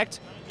that effect.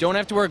 Don't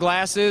have to wear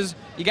glasses.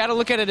 You got to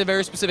look at it at a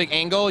very specific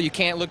angle. You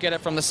can't look at it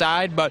from the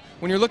side, but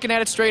when you're looking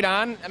at it straight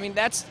on, I mean,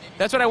 that's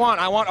what I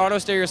want. I want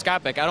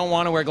auto-stereoscopic. I don't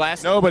want to wear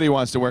glasses. Nobody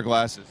wants to wear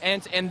glasses.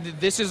 And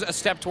this is a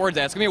step towards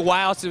that. It's going to be a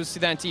while to see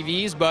that on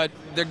TVs, but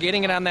they're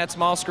getting it on that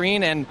small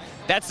screen, and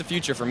that's the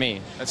future for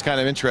me. That's kind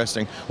of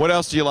interesting. What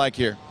else do you like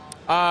here?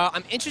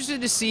 I'm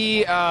interested to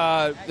see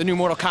the new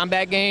Mortal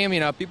Kombat game. You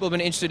know, people have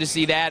been interested to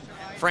see that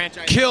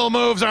franchise. Kill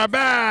moves are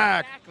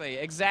back.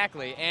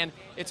 Exactly. And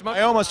it's much.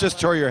 I almost just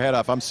tore your head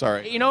off. I'm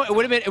sorry. You know, it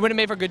would have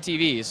made for good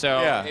TV.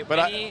 So yeah,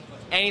 but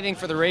anything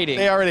for the rating.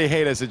 They already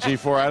hate us at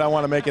G4. I don't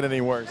want to make it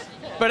any worse.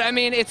 But I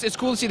mean, it's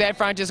cool to see that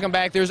franchise come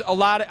back. There's a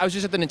lot. I was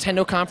just at the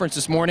Nintendo conference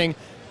this morning.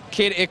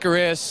 Kid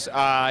Icarus,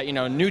 you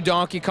know, new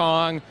Donkey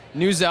Kong,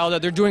 new Zelda.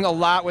 They're doing a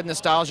lot with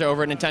nostalgia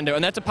over at Nintendo,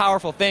 and that's a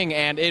powerful thing,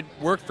 and it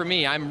worked for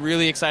me. I'm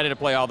really excited to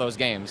play all those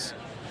games.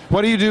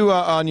 What do you do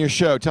on your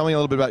show? Tell me a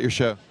little bit about your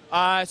show.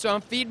 So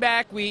on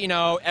Feedback,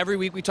 every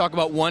week we talk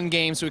about one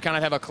game, so we kind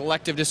of have a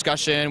collective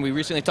discussion. We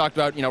recently talked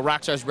about,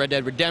 Rockstar's Red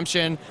Dead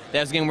Redemption.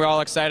 That's a game we're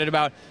all excited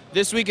about.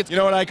 This week it's... You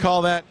know what I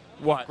call that?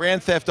 What?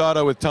 Grand Theft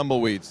Auto with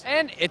tumbleweeds.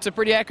 And it's a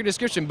pretty accurate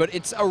description, but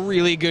it's a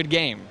really good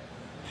game.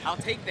 I'll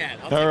take that.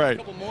 I'll take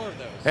a couple more of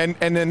those.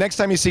 And the next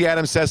time you see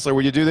Adam Sessler,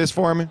 will you do this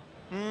for me?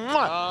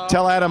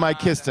 Tell Adam I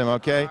kissed him,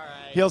 okay? Right.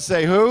 He'll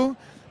say, who?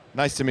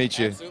 Nice to meet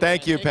you. Absolutely.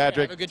 Thank you,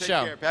 Patrick. Have a good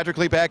show. Care. Patrick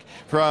Lepak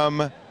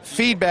from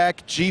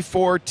Feedback,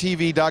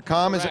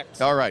 G4TV.com. Is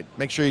it? All right.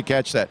 Make sure you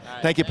catch that.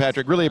 Right, Thank you,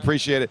 Patrick. Really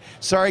appreciate it.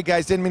 Sorry,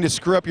 guys. Didn't mean to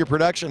screw up your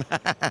production.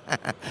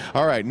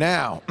 All right.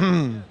 Now.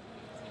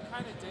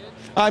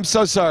 I'm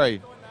so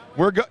sorry.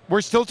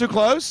 We're still too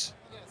close?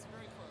 Yes,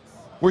 very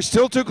close. We're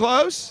still too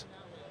close?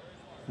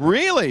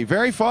 Really?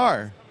 Very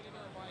far?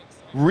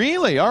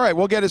 Really? All right.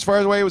 We'll get as far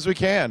away as we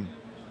can.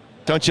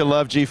 Don't you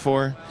love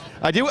G4?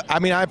 I do. I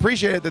mean, I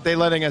appreciate it that they're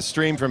letting us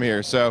stream from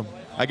here, so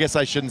I guess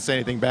I shouldn't say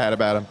anything bad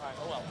about them.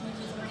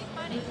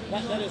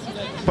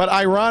 But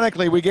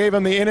ironically, we gave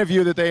them the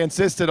interview that they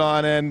insisted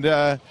on,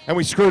 and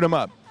we screwed them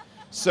up.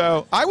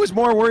 So I was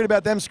more worried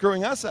about them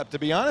screwing us up, to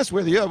be honest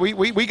with you.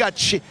 We got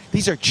cheap.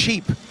 These are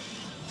cheap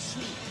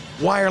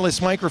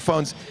wireless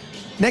microphones.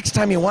 Next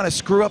time you want to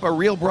screw up a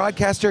real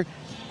broadcaster,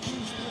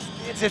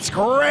 it's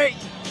great.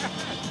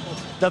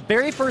 The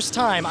very first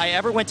time I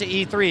ever went to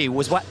E3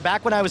 was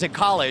back when I was in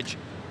college.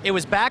 It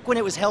was back when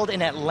it was held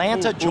in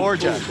Atlanta,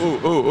 Georgia.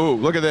 Ooh,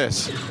 look at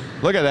this.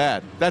 Look at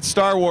that. That's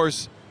Star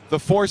Wars, The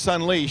Force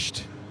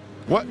Unleashed.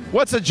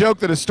 What's a joke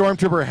that a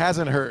stormtrooper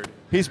hasn't heard?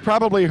 He's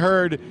probably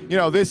heard,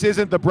 this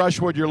isn't the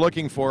Brushwood you're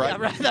looking for. Yeah,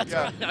 right, that's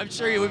right. I'm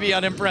sure you would be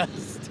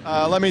unimpressed.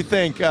 Let me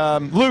think.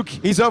 Luke,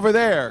 he's over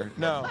there.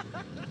 No.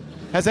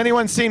 Has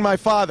anyone seen my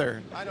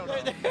father? I don't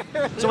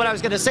know. So what I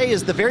was going to say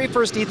is the very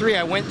first E3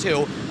 I went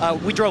to,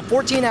 we drove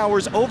 14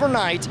 hours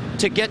overnight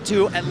to get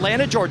to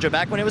Atlanta, Georgia,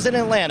 back when it was in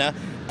Atlanta,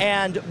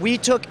 and we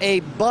took a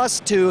bus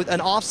to an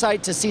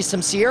offsite to see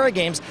some Sierra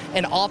games,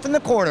 and off in the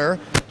corner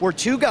were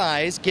two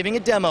guys giving a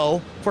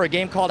demo for a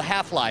game called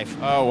Half-Life.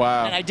 Oh,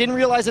 wow. And I didn't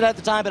realize it at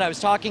the time, but I was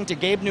talking to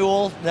Gabe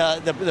Newell,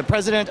 the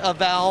president of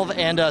Valve,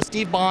 and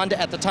Steve Bond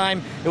at the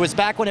time. It was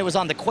back when it was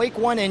on the Quake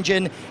 1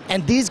 engine,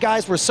 and these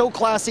guys were so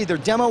classy, their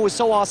demo was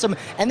so awesome,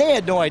 and they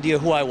had no idea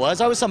who I was.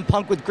 I was some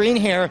punk with green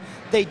hair.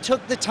 They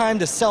took the time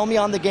to sell me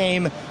on the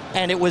game,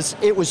 and it was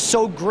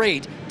so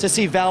great to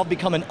see Valve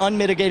become an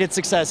unmitigated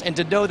success and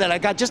to know that I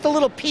got just a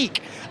little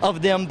peek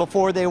of them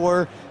before they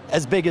were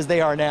as big as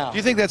they are now. Do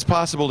you think that's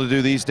possible to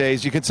do these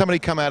days? Can somebody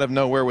come out of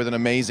nowhere with an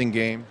amazing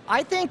game?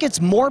 I think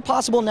it's more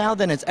possible now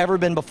than it's ever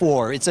been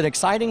before. It's an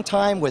exciting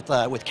time with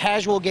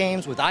casual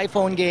games, with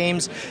iPhone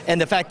games,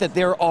 and the fact that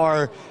there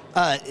are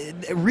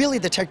really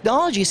the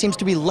technology seems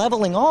to be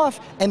leveling off,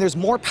 and there's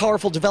more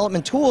powerful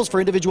development tools for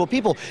individual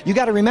people. You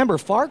got to remember,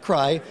 Far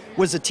Cry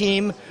was a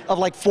team of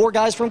like 4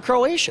 guys from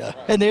Croatia,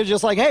 and they were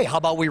just like, hey, how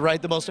about we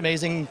write the most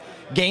amazing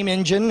game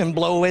engine and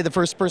blow away the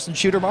first-person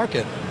shooter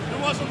market?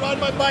 Who wants to ride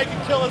my bike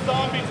and kill a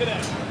zombie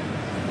today?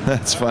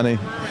 That's funny.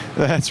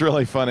 That's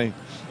really funny.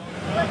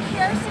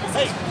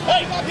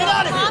 Hey, get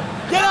out of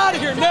here! Get out of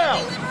here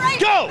now!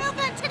 Go!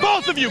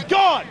 Both of you,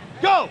 gone!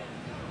 Go!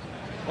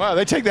 Wow,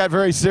 they take that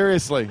very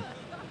seriously.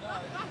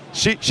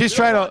 She's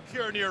trying to...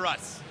 Cure near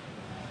us.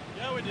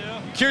 Yeah, we do.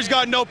 Cure's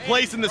got no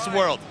place in this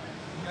world.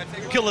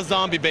 Kill a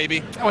zombie, baby.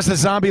 That was the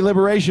Zombie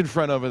Liberation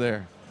Front over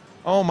there.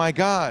 Oh, my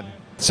God.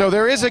 So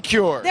there is a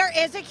cure. There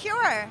is a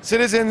cure.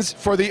 Citizens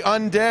for the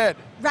Undead.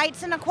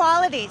 Rights and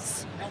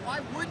equalities. Now, why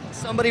wouldn't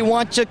somebody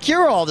want to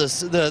cure all the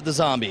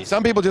zombies?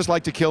 Some people just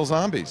like to kill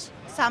zombies.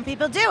 Some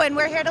people do, and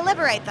we're here to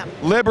liberate them.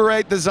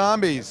 Liberate the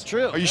zombies.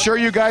 True. Are you sure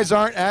you guys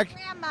aren't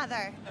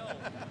Grandmother.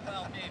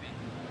 Well, maybe.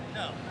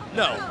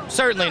 No,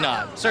 certainly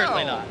not.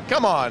 Certainly not.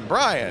 Come on,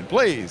 Brian,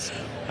 please.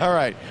 All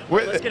right.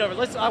 Let's get over.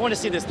 I want to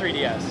see this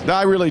 3DS.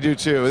 I really do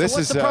too. So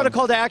what's the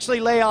protocol to actually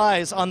lay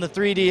eyes on the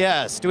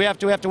 3DS? Do we have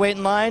to wait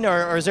in line,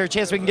 or is there a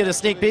chance we can get a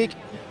sneak peek?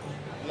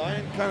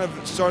 Line kind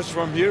of starts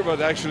from here, but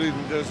actually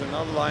there's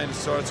another line that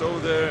starts over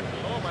there.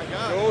 Oh my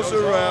God! Goes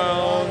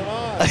around.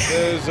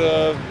 There's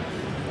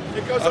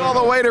It goes all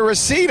the way to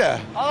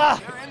Reseda.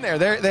 They're in there.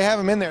 They have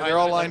them in there. They're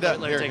all lined up.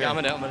 Here, wait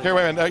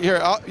a minute. Here,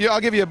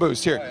 I'll give you a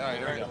boost. Here.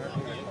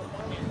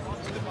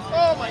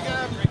 Oh my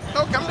God!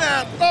 Oh, come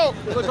down!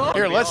 Oh!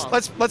 Here,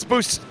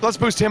 let's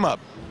boost him up.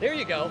 There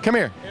you go. Come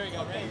here. There you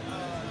go.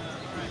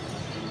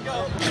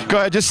 Go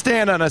ahead. Just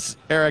stand on us,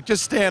 Eric.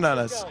 Just stand on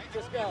us.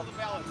 Just go.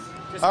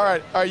 Balance. All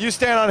right. You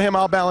stand on him.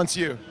 I'll balance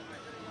you.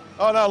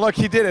 Oh no! Look,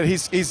 he did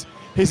it.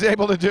 He's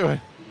able to do it.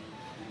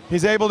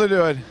 He's able to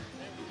do it.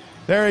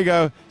 There you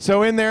go.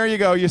 So in there you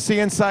go. You see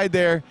inside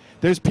there,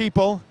 there's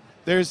people.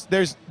 There's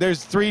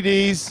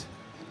 3Ds,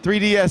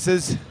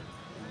 3DSs,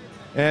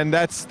 and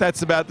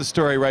that's about the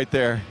story right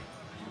there.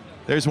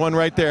 There's one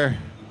right there.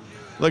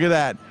 Look at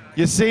that.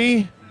 You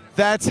see?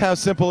 That's how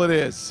simple it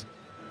is.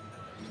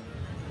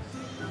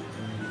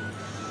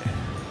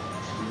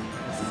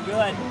 This is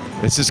good.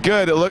 This is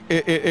good.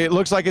 It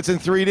looks like it's in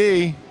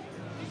 3D.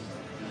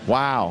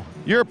 Wow.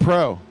 You're a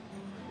pro.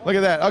 Look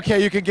at that.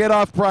 Okay, you can get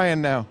off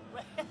Brian now.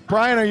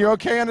 Brian, are you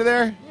okay under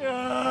there? Yeah.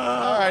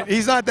 All right.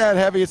 He's not that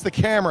heavy. It's the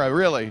camera,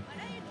 really.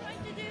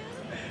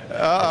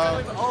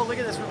 Oh, look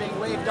at this. We're being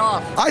waved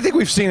off. I think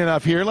we've seen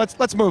enough here.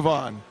 Let's move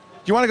on. Do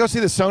you want to go see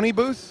the Sony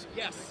booth?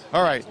 Yes.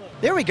 All right.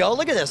 There we go.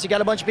 Look at this. You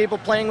got a bunch of people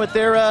playing with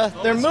their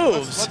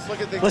moves. Let's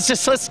look at the.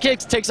 Let's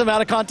take some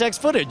out of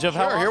context footage of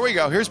how. Sure, here we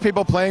go. Here's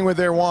people playing with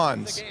their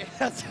wands.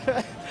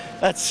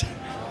 That's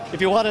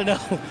if you want to know.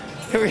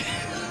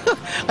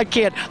 I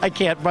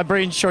can't. My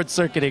brain's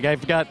short-circuiting.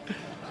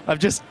 I've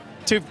just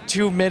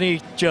too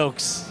many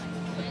jokes.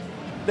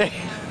 Hey,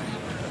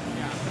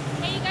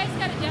 you guys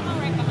got a demo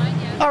right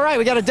behind you. All right,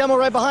 we got a demo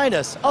right behind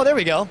us. Oh, there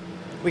we go.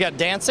 We got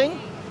dancing.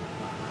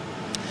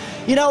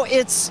 You know,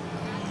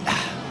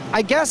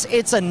 I guess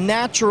it's a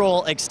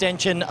natural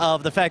extension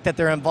of the fact that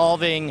they're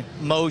involving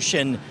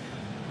motion,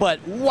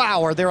 but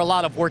wow, are there a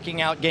lot of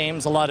working out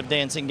games, a lot of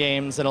dancing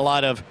games, and a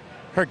lot of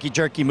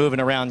herky-jerky moving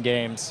around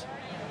games.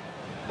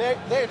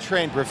 They're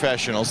trained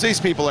professionals. These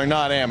people are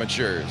not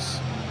amateurs.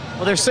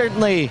 Well, they're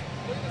certainly...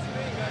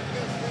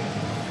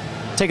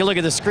 Take a look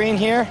at the screen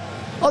here.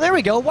 Oh, there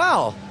we go.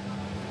 Wow.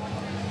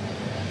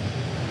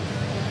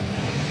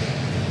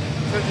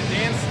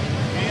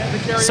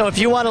 So if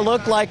you want to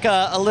look like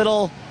a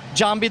little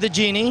Jambi the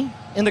Genie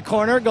in the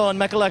corner going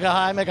mecca lecca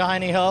hi, mecca hi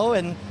ni ho,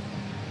 and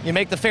you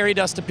make the fairy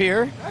dust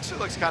appear. Actually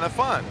looks kind of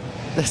fun.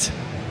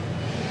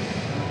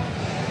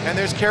 And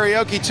there's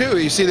karaoke too.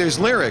 You see there's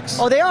lyrics.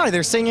 Oh, they are.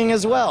 They're singing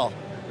as well.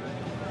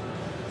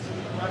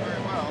 Not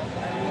very well.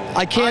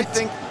 I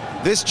think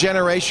this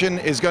generation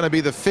is going to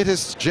be the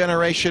fittest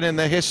generation in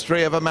the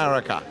history of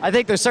America. I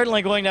think they're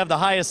certainly going to have the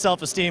highest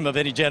self-esteem of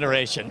any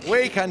generation.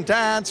 We can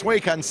dance, we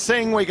can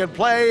sing, we can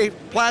play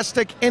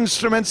plastic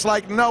instruments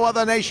like no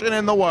other nation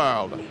in the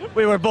world.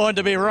 We were born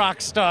to be rock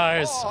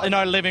stars in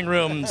our living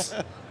rooms.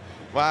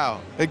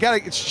 Wow. They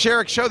got to,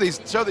 Sherrick, show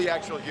the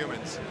actual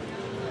humans.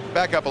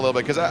 Back up a little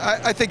bit, because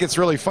I think it's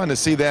really fun to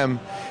see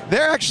them.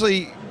 They're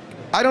actually,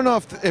 I don't know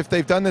if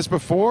they've done this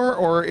before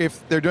or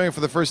if they're doing it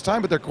for the first time,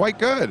 but they're quite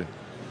good.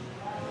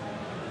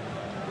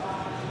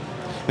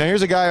 Now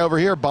here's a guy over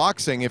here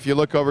boxing, if you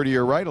look over to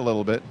your right a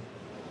little bit.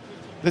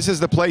 This is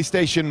the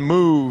PlayStation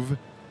Move.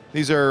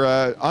 These are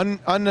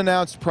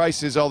unannounced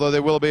prices, although they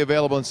will be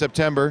available in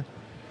September.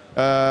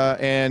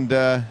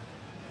 They're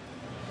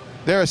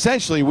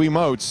essentially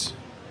Wiimotes.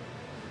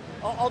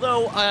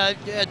 Although,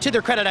 to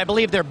their credit, I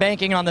believe they're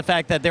banking on the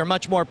fact that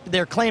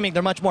they're claiming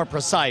they're much more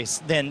precise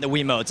than the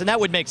Wiimotes. And that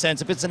would make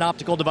sense if it's an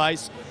optical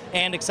device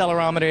and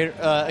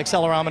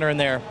accelerometer in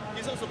there.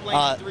 He's also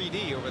playing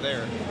 3D over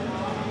there.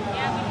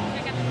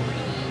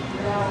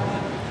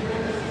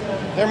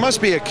 There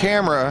must be a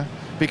camera,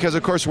 because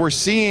of course we're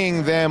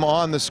seeing them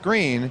on the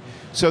screen.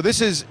 So this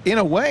is, in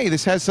a way,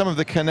 this has some of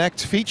the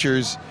Kinect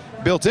features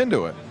built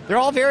into it. They're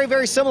all very,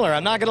 very similar,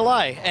 I'm not going to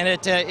lie. And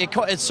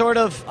it's sort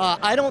of,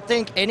 I don't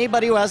think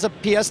anybody who has a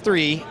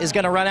PS3 is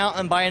going to run out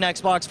and buy an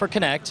Xbox for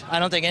Kinect. I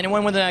don't think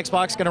anyone with an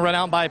Xbox is going to run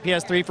out and buy a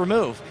PS3 for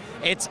Move.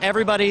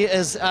 Everybody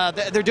is,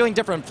 they're doing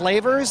different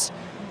flavors,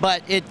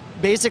 but it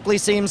basically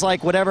seems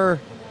like whatever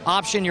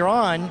option you're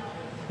on,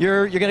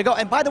 you're going to go.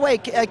 And by the way,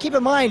 keep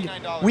in mind,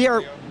 we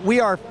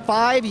are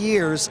 5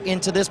 years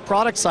into this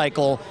product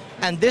cycle,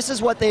 and this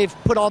is what they've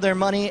put all their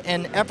money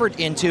and effort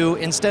into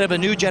instead of a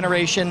new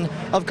generation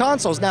of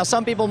consoles. Now,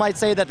 some people might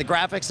say that the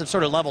graphics have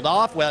sort of leveled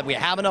off, well, we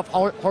have enough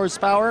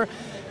horsepower,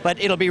 but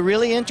it'll be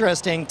really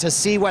interesting to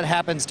see what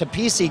happens to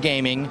PC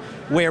gaming,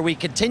 where we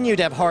continue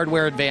to have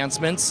hardware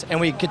advancements and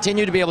we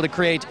continue to be able to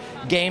create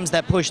games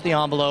that push the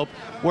envelope,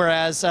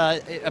 whereas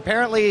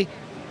apparently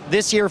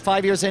this year,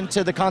 5 years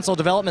into the console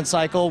development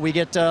cycle, we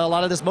get a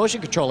lot of this motion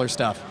controller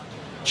stuff.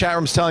 Chat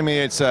room's telling me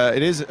it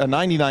is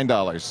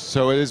 $99,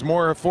 so it is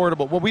more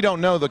affordable. Well, we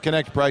don't know the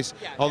Kinect price,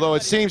 although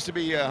it seems to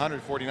be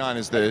 $149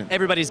 is the...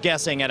 Everybody's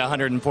guessing at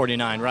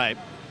 $149, right.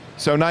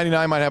 So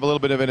 $99 might have a little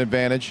bit of an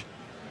advantage.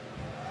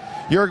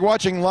 You're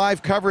watching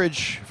live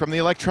coverage from the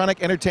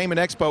Electronic Entertainment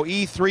Expo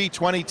E3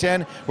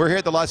 2010. We're here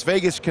at the Las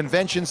Vegas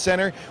Convention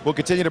Center. We'll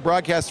continue to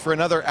broadcast for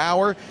another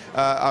hour.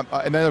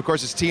 And then, of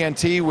course, it's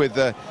TNT with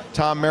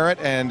Tom Merritt,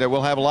 and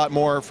we'll have a lot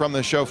more from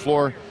the show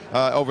floor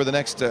over the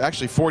next,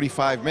 actually,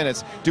 45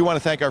 minutes. Do want to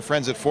thank our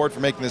friends at Ford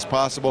for making this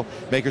possible,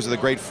 makers of the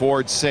great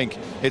Ford Sync.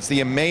 It's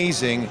the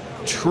amazing,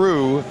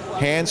 true,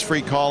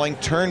 hands-free calling,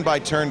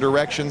 turn-by-turn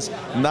directions,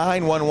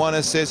 911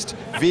 assist,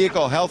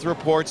 vehicle health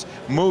reports,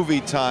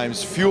 movie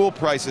times, fuel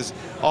prices,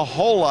 a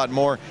whole lot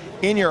more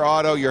in your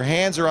auto. Your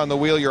hands are on the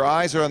wheel, your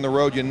eyes are on the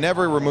road. You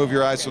never remove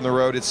your eyes from the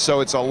road. It's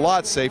a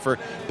lot safer,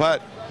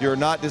 but you're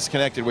not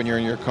disconnected when you're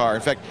in your car.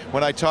 In fact,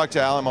 when I talked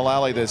to Alan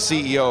Mullally, the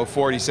CEO of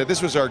Ford, he said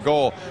this was our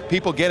goal.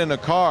 People get in a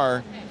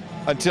car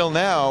until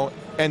now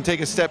and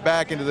take a step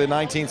back into the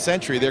 19th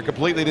century. They're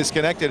completely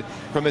disconnected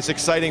from this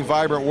exciting,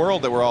 vibrant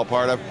world that we're all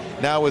part of.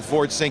 Now with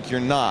Ford Sync, you're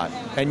not.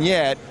 And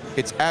yet,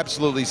 it's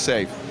absolutely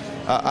safe.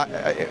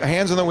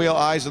 Hands on the wheel,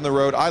 eyes on the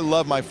road. I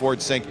love my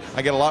Ford Sync.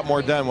 I get a lot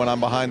more done when I'm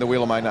behind the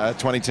wheel of my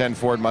 2010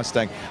 Ford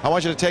Mustang. I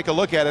want you to take a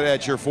look at it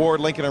at your Ford,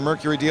 Lincoln, or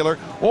Mercury dealer,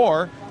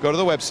 or go to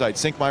the website,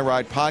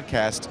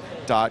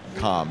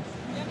 syncmyridepodcast.com.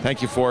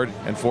 Thank you, Ford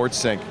and Ford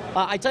Sync.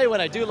 I tell you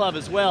what I do love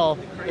as well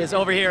is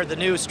over here the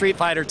new Street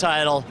Fighter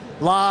title.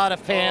 A lot of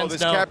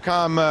fans know.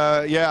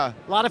 Capcom, yeah.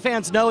 A lot of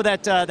fans know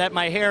that that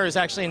my hair is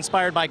actually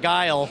inspired by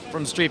Guile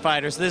from Street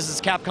Fighter. So this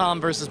is Capcom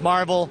versus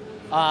Marvel.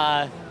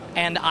 So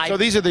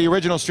these are the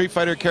original Street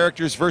Fighter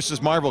characters versus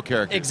Marvel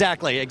characters.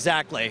 Exactly,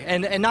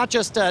 and not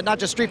just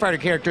Street Fighter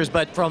characters,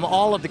 but from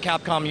all of the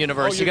Capcom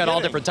universe. You got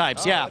all different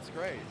types. Yeah, that's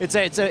great.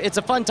 It's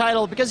a fun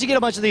title because you get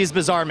a bunch of these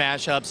bizarre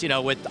mashups. You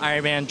know, with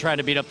Iron Man trying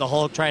to beat up the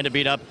Hulk, trying to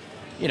beat up,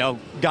 you know,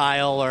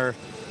 Guile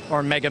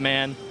or Mega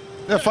Man.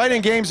 The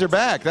fighting games are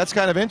back. That's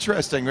kind of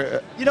interesting.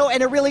 You know,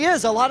 and it really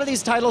is. A lot of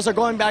these titles are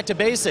going back to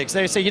basics.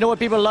 They say, you know what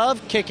people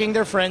love? Kicking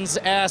their friends'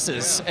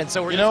 asses. And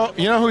so we're you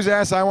know whose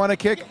ass I want to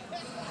kick?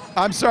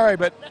 I'm sorry,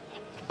 but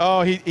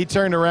oh, he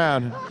turned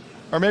around,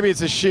 or maybe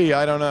it's a she.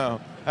 I don't know.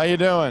 How you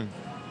doing?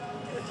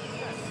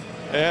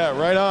 Yeah,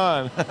 right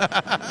on.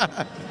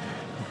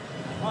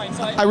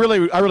 I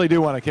really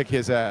do want to kick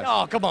his ass.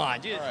 Oh, come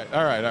on.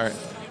 All right.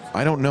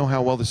 I don't know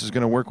how well this is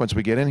going to work once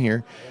we get in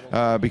here,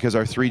 because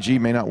our 3G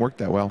may not work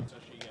that well.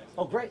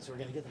 Oh, great. So we're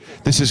going to get them.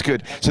 This is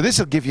good. So this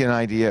will give you an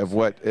idea of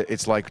what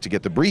it's like to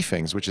get the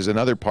briefings, which is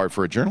another part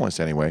for a journalist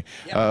anyway,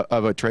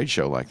 of a trade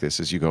show like this.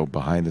 As you go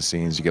behind the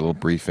scenes, you get a little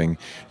briefing,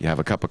 you have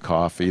a cup of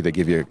coffee, they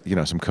give you,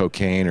 some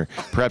cocaine or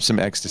perhaps some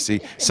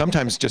ecstasy,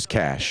 sometimes just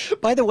cash.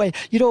 By the way,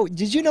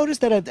 did you notice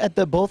that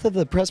at both of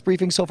the press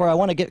briefings so far, I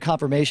want to get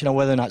confirmation on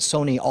whether or not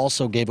Sony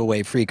also gave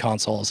away free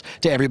consoles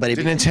to everybody.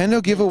 Did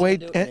Nintendo give away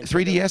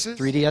 3DSs?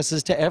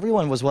 3DSs to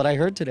everyone was what I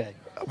heard today.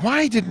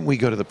 Why didn't we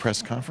go to the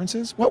press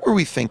conferences? What were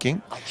we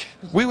thinking?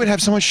 We would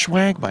have so much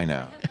swag by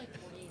now.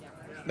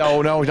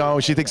 No,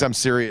 she thinks I'm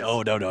serious.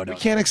 No. We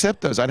can't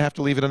accept those. I'd have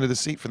to leave it under the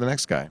seat for the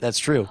next guy. That's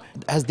true.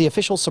 Has the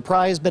official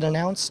surprise been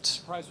announced?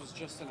 Surprise was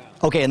just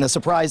announced. Okay, and the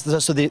surprise,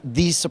 so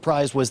the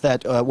surprise was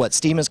that,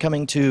 Steam is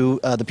coming to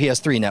the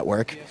PS3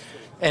 network.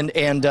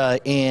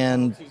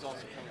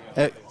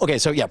 Okay,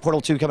 so yeah, Portal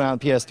 2 coming out on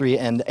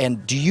PS3,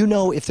 and do you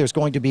know if there's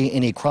going to be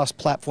any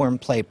cross-platform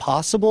play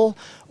possible,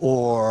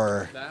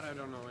 or? That I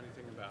don't know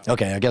anything about.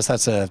 Okay, I guess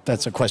that's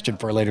a question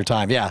for a later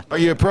time. Yeah. Are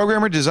you a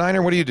programmer,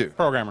 designer? What do you do?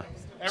 Programmer.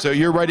 So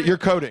you're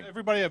coding.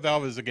 Everybody at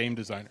Valve is a game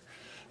designer.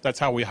 That's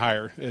how we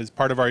hire. As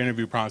part of our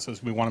interview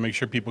process, we want to make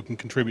sure people can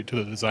contribute to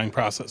the design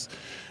process.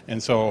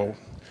 And so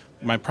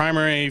my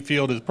primary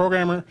field is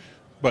programmer,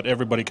 but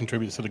everybody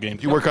contributes to the game.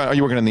 Are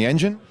you working on the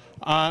engine?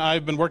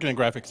 I've been working in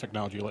graphics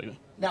technology lately.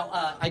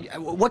 Now,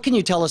 what can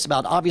you tell us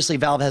about, obviously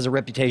Valve has a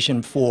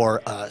reputation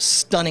for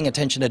stunning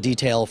attention to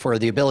detail, for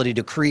the ability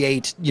to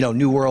create,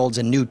 new worlds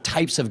and new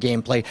types of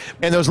gameplay.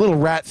 And those little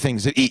rat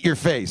things that eat your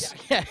face.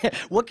 Yeah.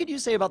 What could you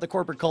say about the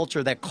corporate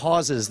culture that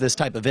causes this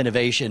type of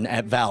innovation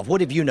at Valve?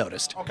 What have you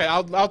noticed? Okay,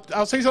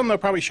 I'll say something that'll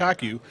probably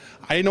shock you.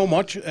 I know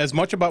as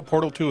much about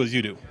Portal 2 as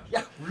you do.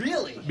 Yeah,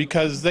 really?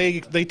 Because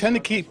they tend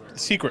to keep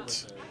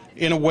secrets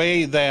in a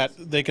way that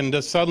they can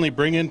just suddenly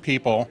bring in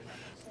people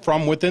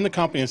from within the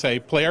company and say,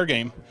 play our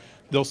game.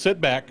 They'll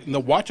sit back and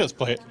they'll watch us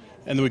play it,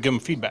 and then we give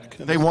them feedback.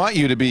 They want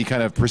you to be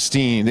kind of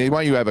pristine. They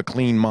want you to have a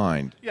clean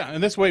mind. Yeah,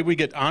 and this way we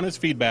get honest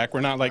feedback.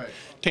 We're not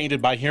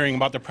tainted by hearing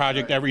about the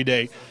project every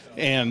day.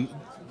 And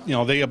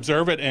they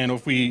observe it, and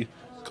if we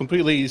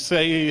completely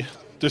say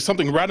there's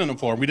something red on the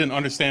floor, we didn't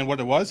understand what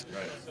it was,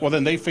 well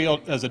then they fail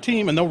as a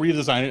team, and they'll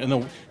redesign it, and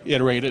they'll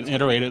iterate it,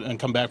 and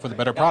come back with a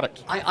better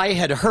product. I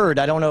had heard,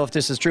 I don't know if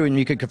this is true, and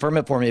you could confirm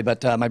it for me,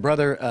 but my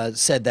brother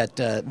said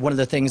that one of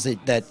the things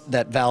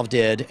that Valve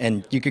did,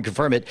 and you could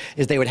confirm it,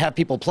 is they would have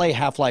people play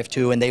Half-Life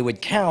 2, and they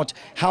would count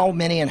how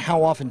many and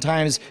how often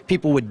times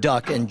people would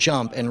duck and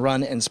jump and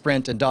run and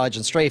sprint and dodge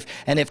and strafe,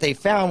 and if they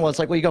found,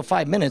 you go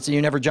 5 minutes and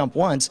you never jump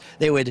once,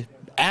 they would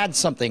add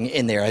something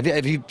in there.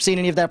 Have you seen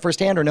any of that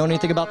firsthand or know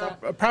anything about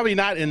that? Probably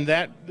not in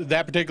that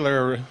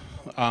particular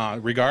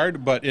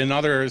regard, but in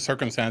other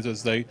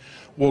circumstances, they'll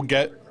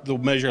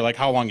measure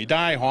how long you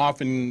die, how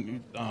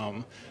often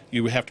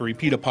you have to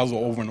repeat a puzzle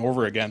over and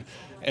over again.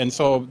 And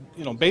so,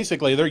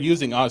 basically they're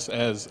using us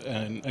as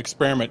an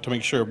experiment to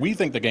make sure we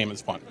think the game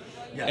is fun.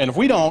 Yeah. And if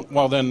we don't,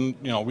 well then,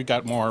 we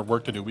got more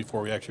work to do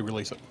before we actually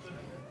release it.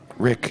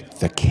 Rick,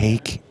 the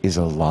cake is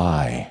a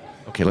lie.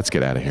 Okay, let's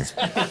get out of here.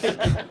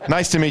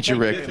 Nice to meet you,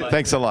 Rick.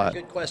 Thanks a lot.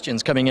 Good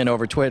questions coming in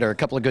over Twitter. A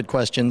couple of good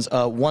questions.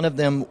 One of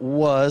them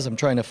was, I'm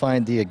trying to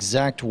find the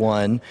exact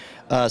one.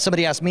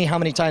 Somebody asked me how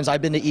many times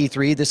I've been to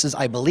E3. This is,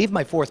 I believe,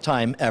 my 4th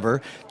time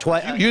ever.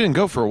 You didn't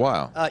go for a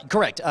while.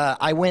 Correct.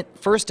 I went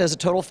first as a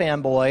total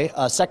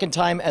fanboy, second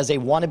time as a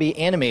wannabe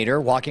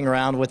animator, walking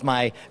around with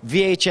my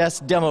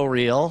VHS demo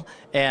reel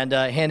and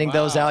handing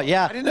those out.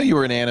 Yeah. I didn't know you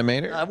were an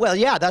animator. Well,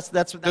 yeah, that's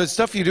the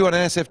stuff you do on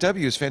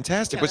NSFW is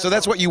fantastic. Yeah, so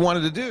that's what you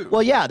wanted to do.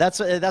 Well, yeah, that's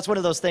one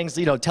of those things.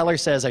 You know, Teller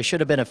says I should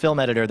have been a film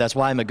editor. That's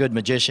why I'm a good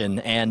magician,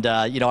 and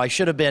you know, I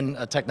should have been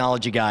a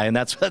technology guy, and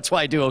that's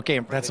why I do okay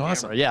in front of the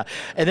awesome. camera. Yeah.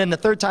 And then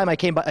the third time I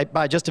came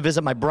by just to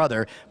visit my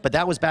brother, but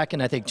that was back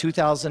in I think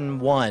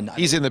 2001.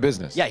 He's in the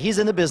business. Yeah, he's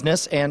in the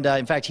business, and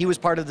in fact, he was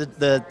part of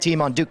the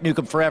team on Duke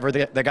Nukem Forever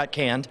that got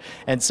canned,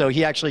 and so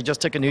he actually just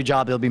took a new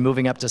job. He'll be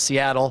moving up to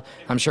Seattle.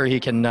 I'm sure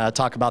he can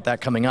talk about that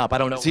coming up. I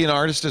don't know. Is he an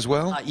artist as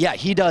well? Yeah,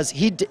 he does.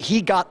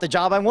 He got the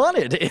job I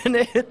wanted, and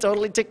it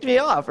totally ticked me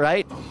off,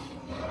 right?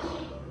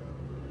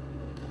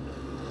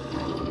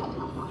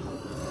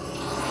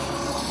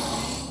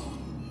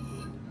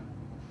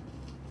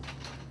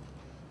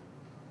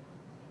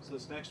 So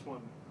this next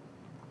one,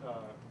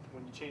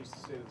 when you change the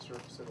state of the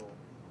surface,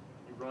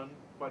 you run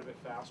quite a bit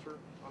faster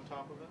on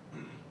top of it.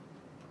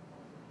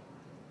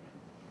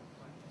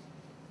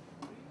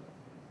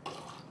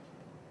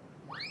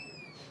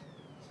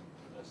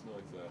 That's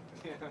noise there.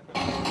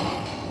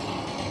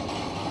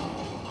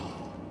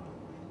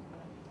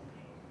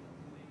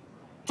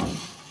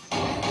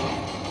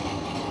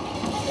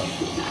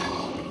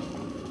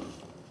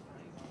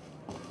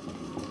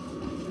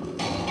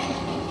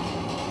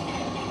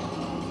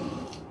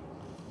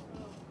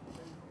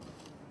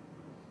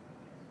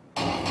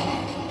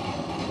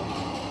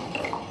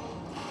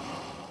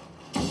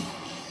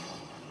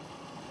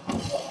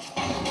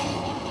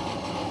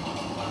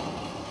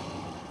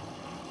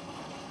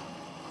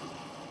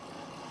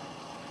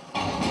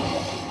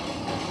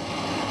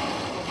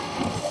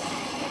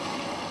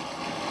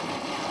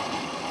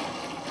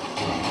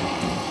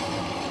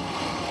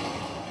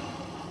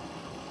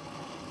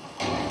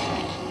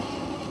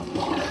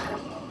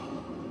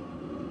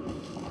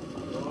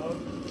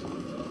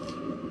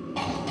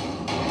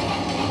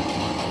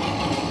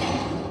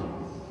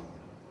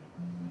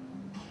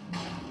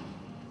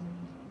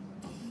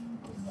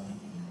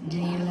 Do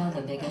you know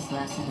the biggest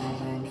lesson I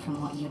learned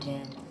from what you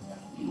did?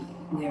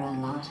 We're a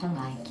lot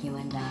alike, you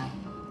and I.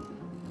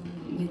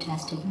 You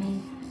tested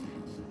me.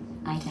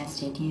 I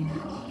tested you.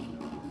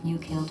 You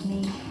killed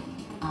me.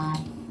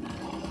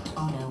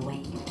 Oh no,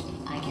 wait.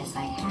 I guess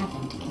I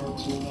haven't killed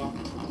you yet.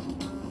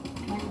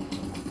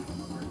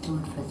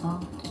 Food for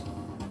thought.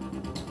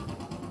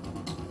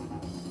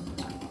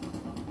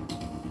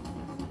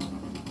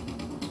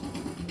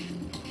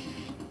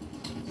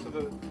 So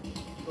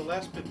the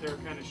last bit there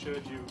kind of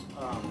showed you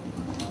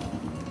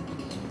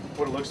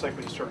what it looks like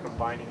when you start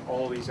combining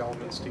all these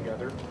elements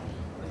together.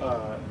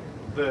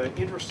 The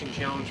interesting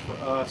challenge for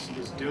us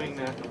is doing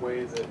that in a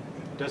way that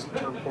doesn't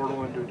turn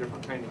Portal into a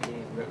different kind of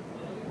game, that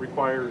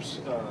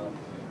requires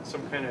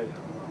some kind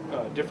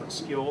of different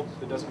skill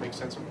that doesn't make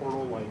sense in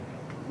Portal, like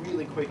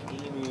really quick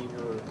aiming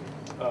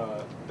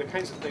or the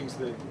kinds of things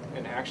that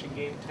an action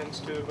game tends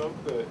to evoke.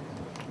 The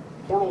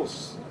Portal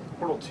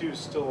 2 is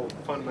still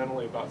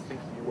fundamentally about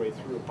thinking your way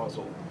through a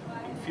puzzle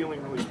and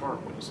feeling really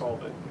smart when you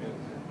solve it, and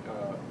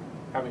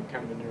having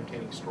kind of an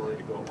entertaining story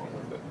to go along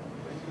with it.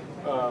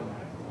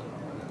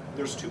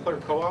 There's 2-player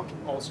co-op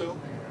also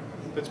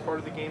that's part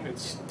of the game.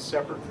 It's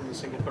separate from the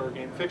single-player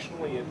game.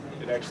 Fictionally,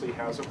 it actually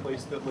has a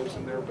place that lives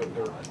in there, but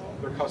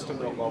they're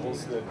custom-built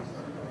levels that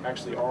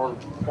actually are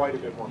quite a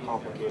bit more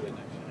complicated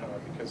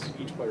because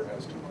each player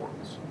has 2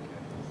 portals.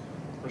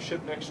 For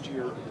ship next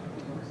year,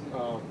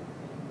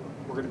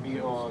 we're going to be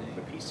on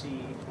the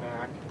PC,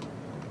 Mac,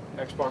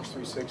 Xbox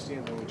 360,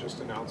 and then we just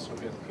announced we'll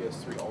be on the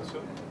PS3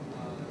 also.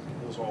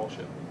 Those will all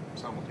ship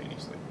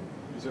simultaneously.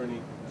 Is there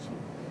any...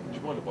 Do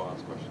you mind if I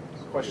ask questions?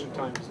 Question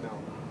time is now.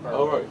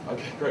 Oh, right.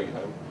 Okay, great.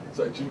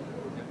 So,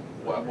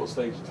 what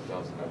stage is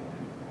 2000?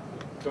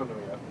 Don't know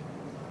yet.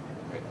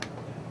 Okay.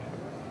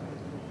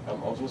 I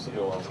was also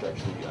going to ask,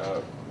 actually,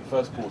 the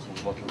first Portal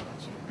was like a sort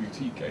of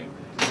boutique game.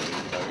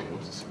 It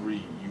was this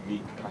really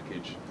unique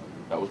package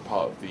that was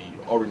part of the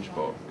orange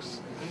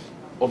box.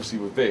 Obviously,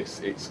 with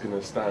this, it's going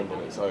to stand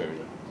on its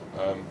own.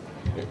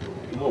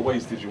 In what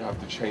ways did you have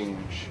to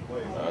change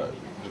the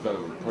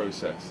development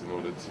process in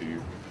order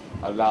to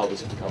allow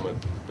this to become a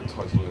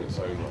title in its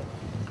own right?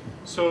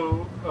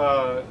 So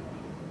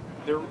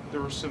there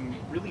were some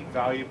really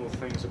valuable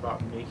things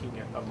about making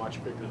it a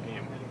much bigger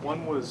game.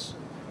 One was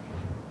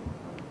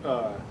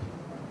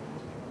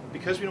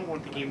because we don't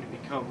want the game to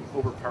become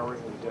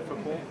overpoweringly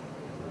difficult,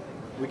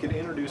 we could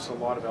introduce a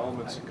lot of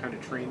elements and kind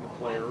of train the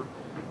player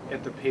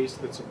at the pace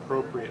that's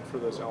appropriate for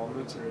those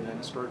elements, and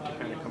then start to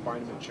kind of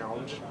combine them and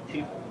challenge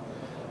people.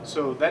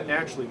 So that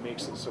naturally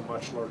makes this a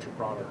much larger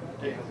product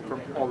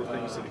from all the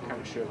things that it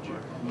kind of showed you.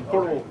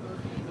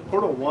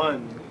 Portal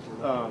 1,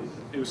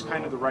 it was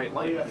kind of the right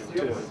length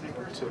to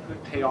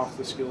pay off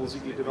the skills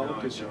that you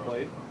developed as you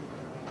played.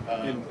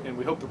 And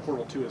we hope the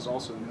Portal 2 is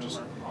also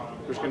just,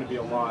 there's going to be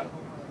a lot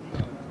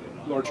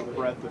larger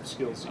breadth of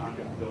skills that you're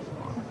going to build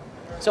on.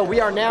 So we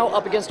are now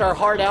up against our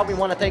hard out. We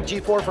want to thank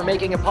G4 for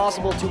making it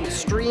possible to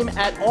stream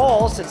at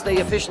all, since they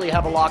officially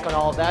have a lock on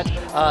all of that.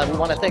 We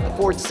want to thank the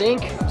Ford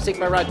Sync,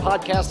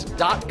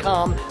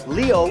 syncmyridepodcast.com.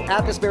 Leo,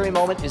 at this very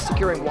moment, is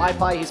securing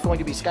Wi-Fi. He's going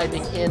to be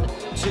Skyping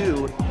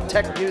into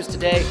Tech News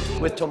Today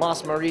with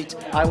Tomas Marit.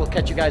 I will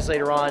catch you guys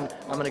later on.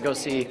 I'm going to go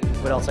see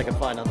what else I can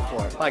find on the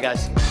floor. Bye,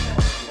 guys.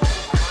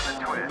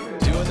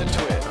 Doing the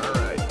twit, all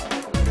right.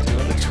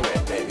 Doing the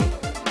twit, baby.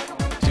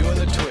 Doing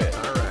the twit,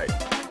 all right.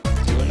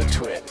 Doing the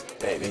twit,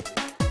 baby.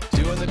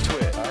 Doing the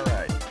twit.